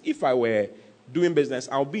buildings. If I were doing business,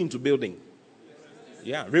 I'll be into building.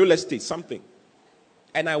 Yeah, real estate, something.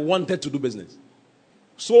 And I wanted to do business.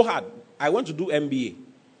 So hard. I went to do MBA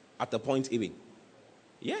at the point even.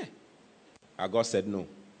 Yeah. God said no.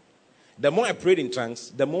 The more I prayed in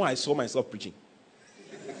tongues, the more I saw myself preaching.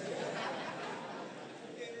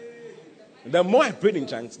 The more I prayed in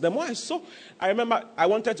tongues, the more I saw. I remember I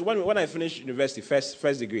wanted to, when I finished university,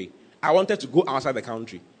 first degree, I wanted to go outside the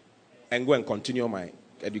country and go and continue my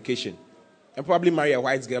education. And probably marry a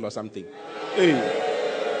white girl or something. Hey.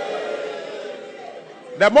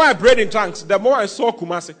 The more I prayed in tongues, the more I saw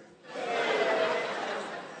Kumasi.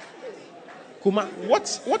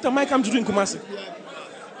 What am I come to do in Kumasi?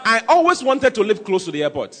 I always wanted to live close to the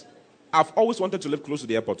airport. I've always wanted to live close to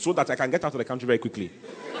the airport so that I can get out of the country very quickly.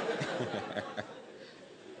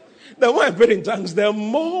 The more I prayed in tongues, the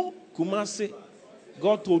more Kumasi.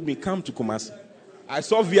 God told me, come to Kumasi. I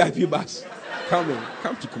saw VIP bus coming.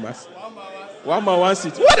 Come to Kumasi. 1 man, 1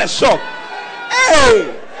 seat. What a shock.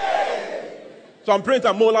 Hey! So I'm praying to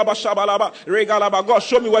Molaba, Shabalaba, Regalaba. God,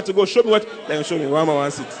 show me where to go. Show me what. Then show me 1 man,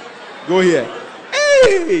 1 seat. Go here.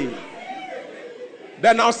 Hey!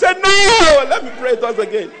 Then I'll say, no, let me pray it once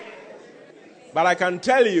again. But I can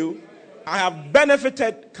tell you, I have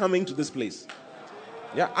benefited coming to this place.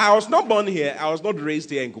 Yeah, I was not born here. I was not raised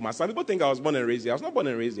here in Kumasi. Some people think I was born and raised here. I was not born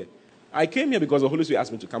and raised here. I came here because the Holy Spirit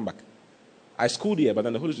asked me to come back. I schooled here, but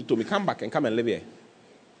then the Holy Spirit told me, come back and come and live here.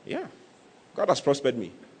 Yeah. God has prospered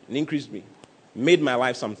me and increased me. Made my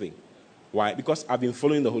life something. Why? Because I've been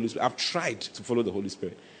following the Holy Spirit. I've tried to follow the Holy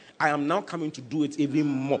Spirit. I am now coming to do it even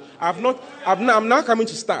more. I'm now coming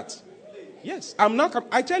to start. Yes.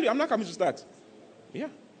 I tell you, I'm not coming to start. Yeah.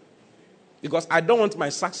 Because I don't want my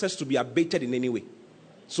success to be abated in any way.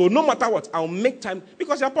 So no matter what, I'll make time.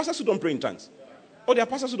 Because there are pastors who don't pray in tongues. Oh, there are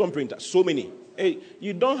pastors who don't pray in tongues. So many. Hey,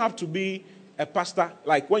 you don't have to be a pastor.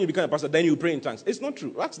 Like when you become a pastor, then you pray in tongues. It's not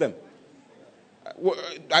true. Ask them.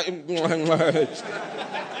 I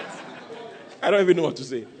don't even know what to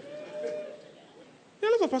say. There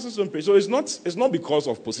are a lot of pastors who don't pray. So it's not because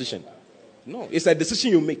of position. No, it's a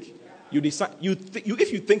decision you make. You decide.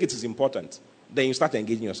 If you think it is important, then you start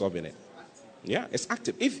engaging yourself in it. Yeah, it's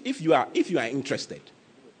active. If you are interested,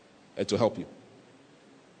 to help you.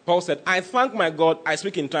 Paul said, I thank my God, I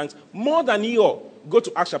speak in tongues more than you all. Go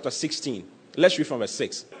to Acts chapter 16. Let's read from verse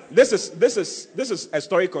 6. This is a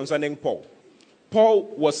story concerning Paul. Paul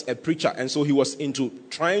was a preacher, and so he was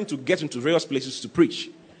trying to get into various places to preach.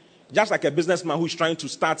 Just like a businessman who is trying to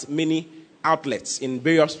start many outlets in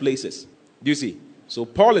various places. Do you see? So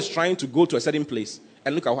Paul is trying to go to a certain place,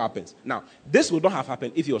 and look at what happens. Now, this would not have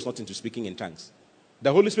happened if he was not into speaking in tongues.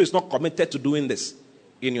 The Holy Spirit is not committed to doing this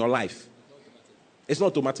in your life. It's not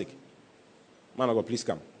automatic. Man of God, please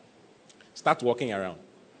come. Start walking around.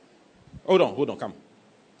 Hold on, come.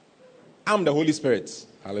 I'm the Holy Spirit.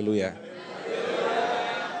 Hallelujah.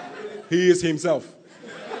 He is himself.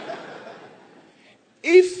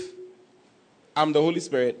 If I'm the Holy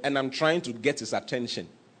Spirit and I'm trying to get his attention,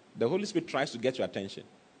 the Holy Spirit tries to get your attention,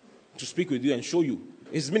 to speak with you and show you.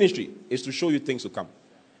 His ministry is to show you things to come.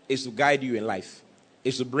 It's to guide you in life.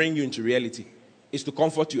 It's to bring you into reality. It's to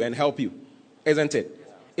comfort you and help you. Isn't it?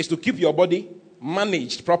 It's to keep your body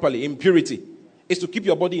managed properly in purity. It's to keep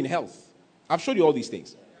your body in health. I've showed you all these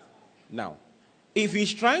things. Now, if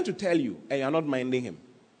he's trying to tell you and you're not minding him,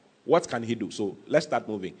 what can he do? So let's start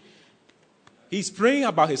moving. He's praying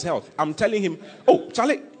about his health. I'm telling him, oh,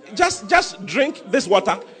 Charlie, just drink this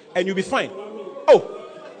water and you'll be fine. Oh,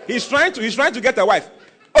 he's trying to get a wife.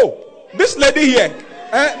 Oh, this lady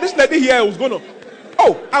here was going to.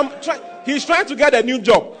 Oh, he's trying to get a new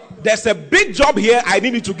job. There's a big job here I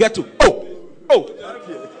need you to get to. Oh.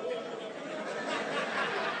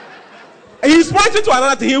 He's pointing to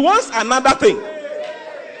another thing. He wants another thing.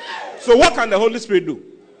 So what can the Holy Spirit do?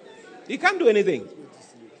 He can't do anything.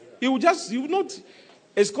 He will not.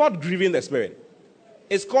 It's called grieving the Spirit.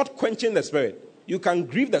 It's called quenching the Spirit. You can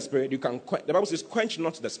grieve the Spirit. The Bible says, quench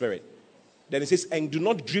not the Spirit. Then it says, and do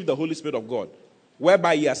not grieve the Holy Spirit of God,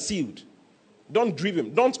 whereby ye are sealed. Don't grieve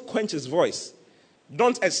him. Don't quench his voice.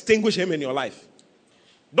 Don't extinguish him in your life.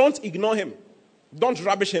 Don't ignore him. Don't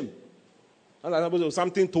rubbish him.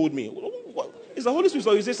 Something told me. It's the Holy Spirit,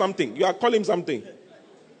 so you say something. You are calling him something.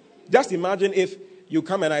 Just imagine if you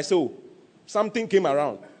come and I say, oh, something came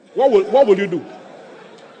around. What will you do?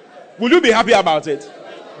 Will you be happy about it?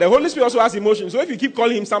 The Holy Spirit also has emotions. So if you keep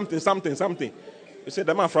calling him something, you say,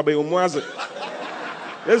 the man from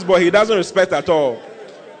this boy, he doesn't respect at all.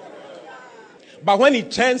 But when he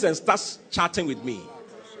turns and starts chatting with me,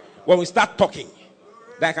 when we start talking,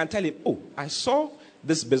 then I can tell him, oh, I saw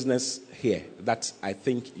this business here that I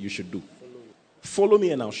think you should do. Follow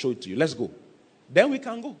me and I'll show it to you. Let's go. Then we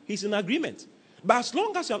can go. He's in agreement. But as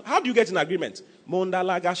long as how do you get in agreement? As long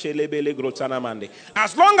as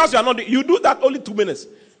you are not, you do that only 2 minutes.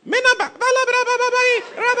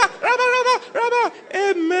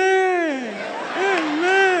 Amen.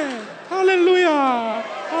 Amen. Hallelujah.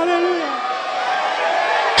 Hallelujah.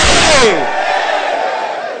 Hey.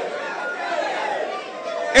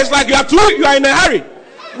 It's like you are in a hurry.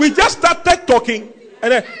 We just started talking,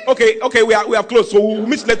 and then okay, we are close, so we'll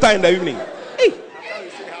meet later in the evening. Hey. After we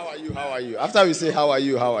say how are you? After we say how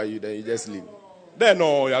are you, then you just leave. Then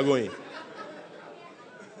no, you are going.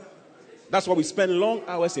 That's why we spend long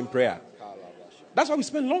hours in prayer. That's why we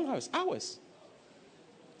spend long hours.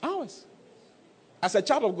 As a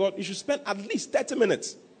child of God, you should spend at least 30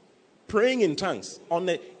 minutes praying in tongues.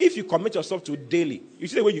 If you commit yourself to daily, you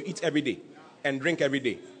see the way you eat every day and drink every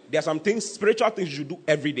day. There are some things, spiritual things you should do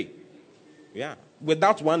every day. Yeah.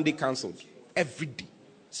 Without one day cancelled. Every day.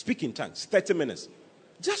 Speak in tongues. 30 minutes.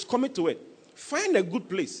 Just commit to it. Find a good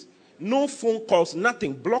place. No phone calls,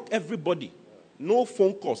 nothing. Block everybody. No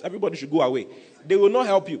phone calls. Everybody should go away. They will not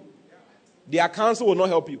help you. Their counsel will not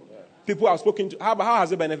help you. People have spoken to. How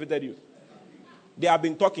has it benefited you? They have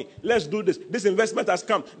been talking. Let's do this. This investment has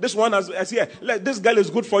come. This one has here. This girl is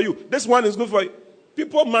good for you. This one is good for you.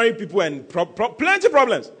 People marry people and plenty of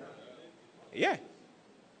problems. Yeah.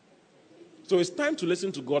 So it's time to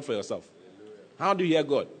listen to God for yourself. How do you hear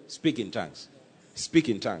God? Speak in tongues. Speak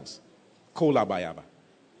in tongues. Kola bayaba.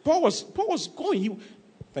 Paul was going.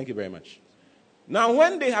 Thank you very much. Now,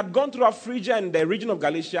 when they had gone through Phrygia and the region of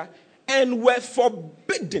Galatia and were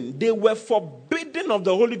forbidden, they were forbidden of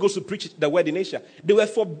the Holy Ghost to preach the word in Asia. They were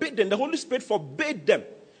forbidden. The Holy Spirit forbade them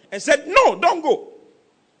and said, no, don't go.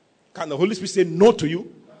 Can the Holy Spirit say no to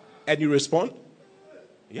you and you respond?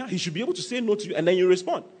 Yeah, he should be able to say no to you and then you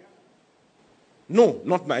respond. No,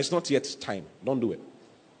 not now. It's not yet time. Don't do it.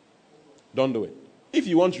 Don't do it. If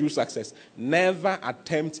you want real success, never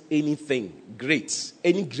attempt anything great,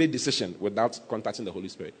 any great decision without contacting the Holy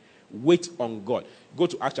Spirit. Wait on God. Go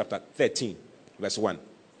to Acts chapter 13, verse 1.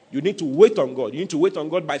 You need to wait on God. You need to wait on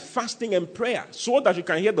God by fasting and prayer so that you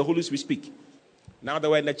can hear the Holy Spirit speak. Now they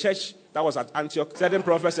were in the church that was at Antioch, certain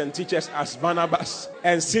prophets and teachers as Barnabas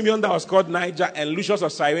and Simeon that was called Niger and Lucius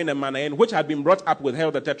of Cyrene and Manaen, which had been brought up with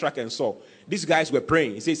Herod the Tetrarch and Saul. These guys were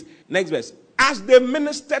praying. He says, next verse, as they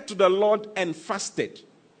ministered to the Lord and fasted,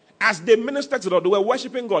 as they ministered to the Lord, they were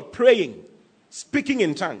worshiping God, praying, speaking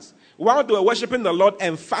in tongues, while they were worshiping the Lord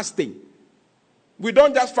and fasting. We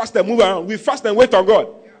don't just fast and move around. We fast and wait on God.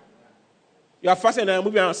 You are fasting and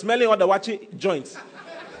moving around, smelling all the watching joints.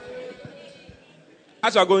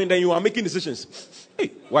 As you are going, then you are making decisions.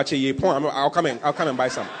 Hey, watch it. I'll come and buy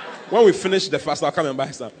some. When we finish the fast, I'll come and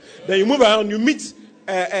buy some. Then you move around, you meet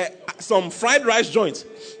some fried rice joints.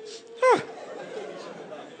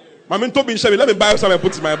 Let me buy some and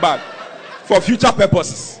put it in my bag for future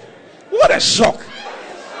purposes. What a shock.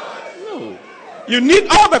 No. You need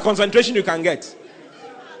all the concentration you can get.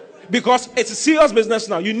 Because it's a serious business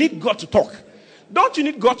now. You need God to talk. Don't you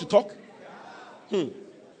need God to talk? He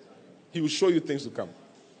will show you things to come.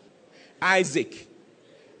 Isaac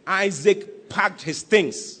packed his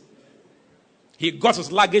things. He got his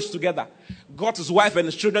luggage together. Got his wife and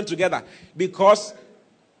his children together. Because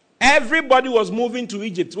everybody was moving to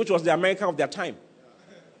Egypt, which was the America of their time.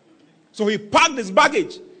 So he packed his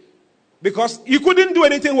baggage. Because he couldn't do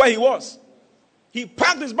anything where he was. He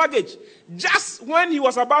packed his baggage. Just when he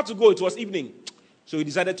was about to go, it was evening. So he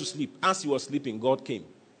decided to sleep. As he was sleeping, God came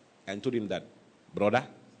and told him that, brother,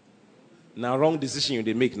 now wrong decision you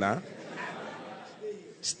did make now.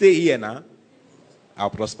 Stay here now. I'll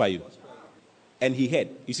prosper you. And he heard.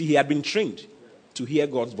 You see, he had been trained to hear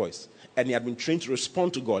God's voice. And he had been trained to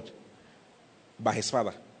respond to God by his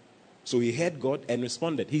father. So he heard God and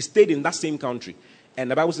responded. He stayed in that same country. And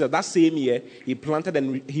the Bible says that same year, he planted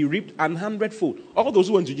and he reaped 100-fold. All those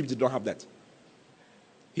who went to Egypt did not have that.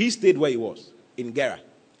 He stayed where he was, in Gerar,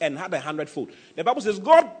 and had 100-fold. The Bible says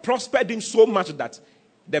God prospered him so much that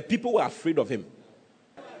the people were afraid of him.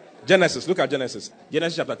 Genesis, look at Genesis.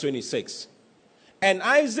 Genesis chapter 26. And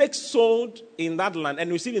Isaac sowed in that land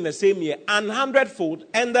and received in the same year 100-fold.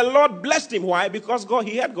 And the Lord blessed him. Why? Because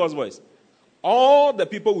he heard God's voice. All the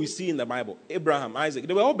people we see in the Bible, Abraham, Isaac,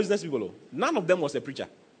 they were all business people. Though. None of them was a preacher.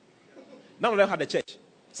 None of them had a church.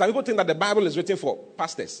 Some people think that the Bible is written for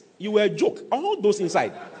pastors. You were a joke. All those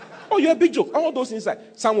inside. Oh, you're a big joke. All those inside.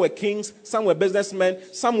 Some were kings. Some were businessmen.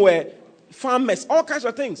 Some were farmers. All kinds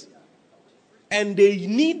of things. And they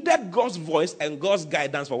needed God's voice and God's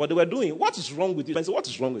guidance for what they were doing. What is wrong with you? I say, what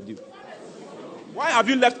is wrong with you? Why have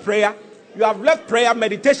you left prayer? You have left prayer,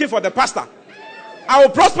 meditation for the pastor. I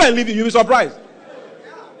will prosper and leave you. You'll be surprised.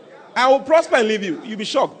 I will prosper and leave you. You'll be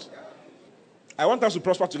shocked. I want us to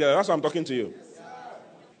prosper together. That's why I'm talking to you.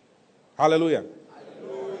 Hallelujah.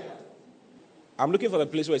 I'm looking for the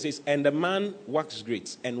place where it says, and the man waxed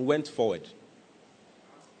great and went forward.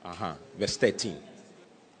 Verse 13.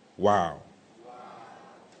 Wow.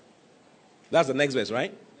 That's the next verse,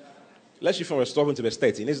 right? Let's shift from verse 12 to verse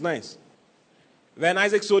 13. It's nice. Then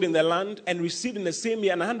Isaac sowed in the land and received in the same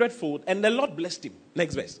year 100-fold, and the Lord blessed him.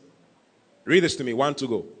 Next verse. Read this to me. 1 to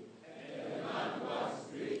go. And the man was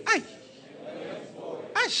great. Aye. And went forward.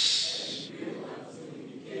 Ash. And grew until he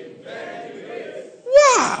became very great.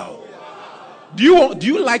 Wow. Do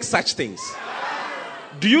you like such things?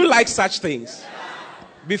 Do you like such things?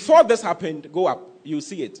 Before this happened, go up. You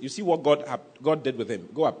see it. You see what God did with him.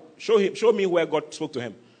 Go up. Show me where God spoke to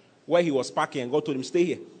him. Where he was parking and God told him, stay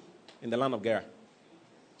here in the land of Gerar.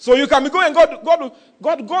 So you can be going, God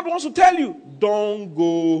wants to tell you, don't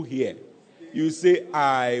go here. You say,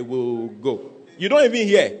 I will go. You don't even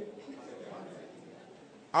hear.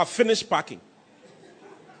 I've finished parking.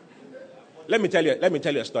 Let me tell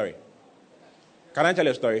you a story. Can I tell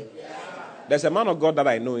you a story? Yeah. There's a man of God that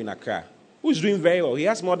I know in Accra who is doing very well. He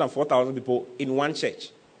has more than 4,000 people in one church.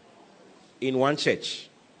 In one church.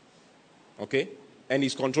 Okay? And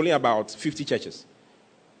he's controlling about 50 churches.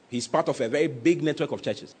 He's part of a very big network of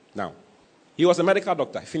churches. Now, he was a medical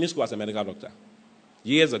doctor. He finished school as a medical doctor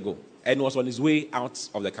years ago and was on his way out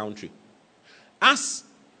of the country.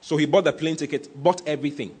 So he bought the plane ticket, bought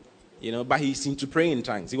everything, but he seemed to pray in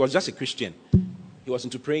tongues. He was just a Christian. He was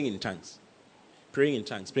into praying in tongues. Praying in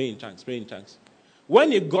tongues, praying in tongues, praying in tongues.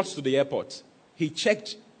 When he got to the airport, he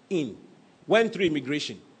checked in, went through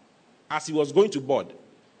immigration. As he was going to board,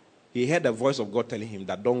 he heard the voice of God telling him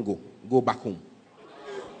that don't go back home.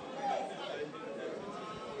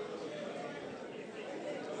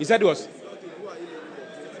 He said it was.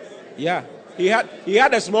 Yeah. He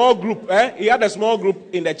had a small group. He had a small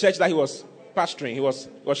group in the church that he was pastoring. He was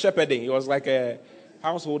shepherding. He was like a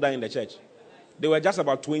householder in the church. They were just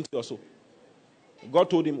about 20 or so.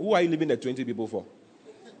 God told him, who are you leaving the 20 people for?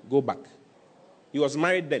 Go back. He was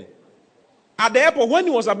married then. At the airport, when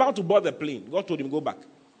he was about to board the plane, God told him, go back.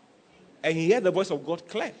 And he heard the voice of God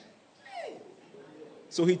clear.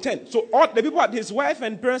 So he turned. So all the people, his wife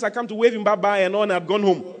and parents had come to wave him bye-bye and all, and had gone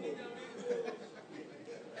home.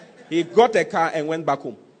 He got a car and went back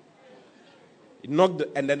home. He knocked,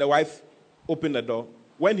 and then the wife opened the door.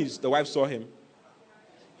 When the wife saw him,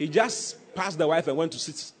 he just passed the wife and went to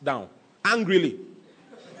sit down, angrily.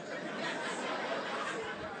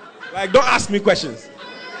 Like, don't ask me questions.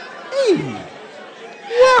 Hey.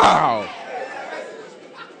 Wow.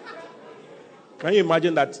 Can you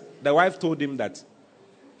imagine that the wife told him that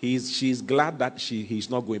she's glad that he's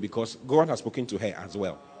not going because God has spoken to her as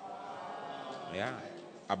well. Yeah.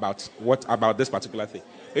 About this particular thing.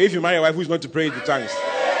 If you marry a wife who's not to pray in the tongues,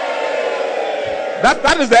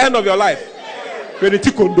 that is the end of your life.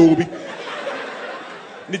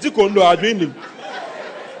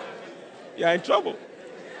 You're in trouble.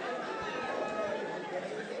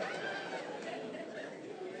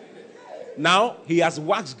 Now he has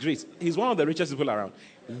waxed great. He's one of the richest people around.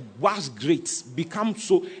 Waxed great, become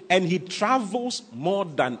so, and he travels more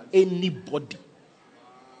than anybody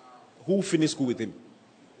who finished school with him.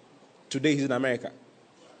 Today he's in America.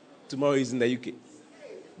 Tomorrow he's in the UK.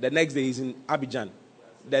 The next day he's in Abidjan.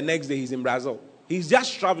 The next day he's in Brazil. He's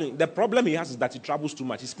just traveling. The problem he has is that he travels too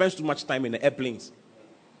much. He spends too much time in the airplanes.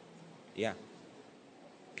 Yeah.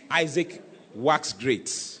 Isaac waxed great.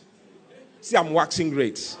 See, I'm waxing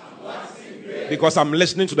great. Because I'm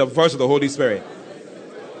listening to the voice of the Holy Spirit.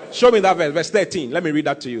 Show me that verse 13. Let me read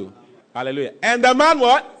that to you. Hallelujah. And the man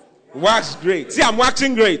what? Waxed great. See, I'm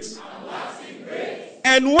waxing great.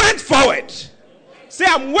 And went forward. Say,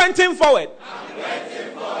 I'm wenting forward.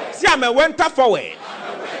 See, I'm a wenter forward.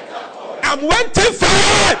 I'm wenting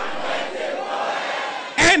forward.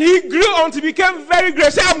 And he grew until he became very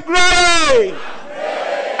great. Say, I'm growing.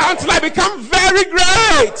 Until I become very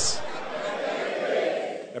great.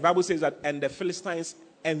 The Bible says that, and the Philistines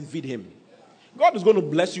envied him. God is going to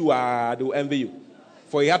bless you, they will envy you.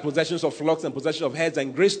 For he had possessions of flocks and possessions of herds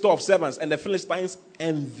and great store of servants, and the Philistines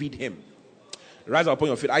envied him. Rise up upon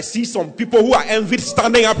your feet. I see some people who are envied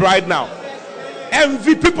standing up right now.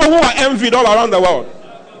 People who are envied all around the world.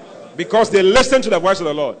 Because they listen to the voice of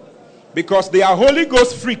the Lord. Because they are Holy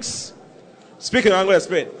Ghost freaks. Speaking in the Holy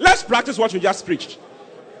Spirit. Let's practice what we just preached.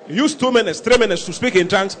 Use 2 minutes, 3 minutes to speak in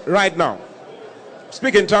tongues right now.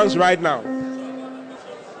 Speak in tongues right now.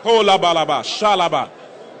 Hola balaba, shalaba,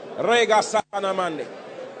 rega sanamande,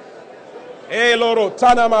 eloro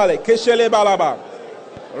tanamale, keshele balaba,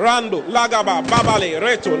 rando lagaba, babale,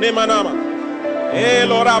 reto nemanama,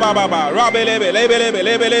 elora bababa, rabelebe, lebelebe,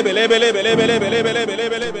 lebelebe, lebelebe, lebelebe, lebelebe,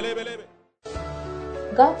 lebelebe, lebelebe.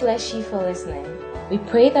 God bless you for listening. We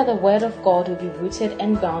pray that the Word of God will be rooted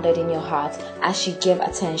and grounded in your heart as you give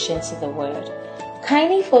attention to the Word.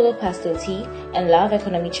 Kindly follow Pastor T and Love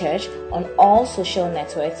Economy Church on all social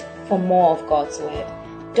networks for more of God's Word.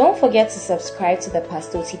 Don't forget to subscribe to the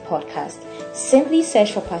Pastor T podcast. Simply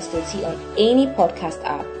search for Pastor T on any podcast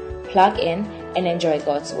app, plug in, and enjoy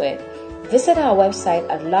God's Word. Visit our website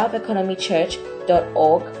at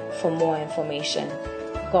loveeconomychurch.org for more information.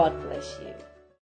 God bless.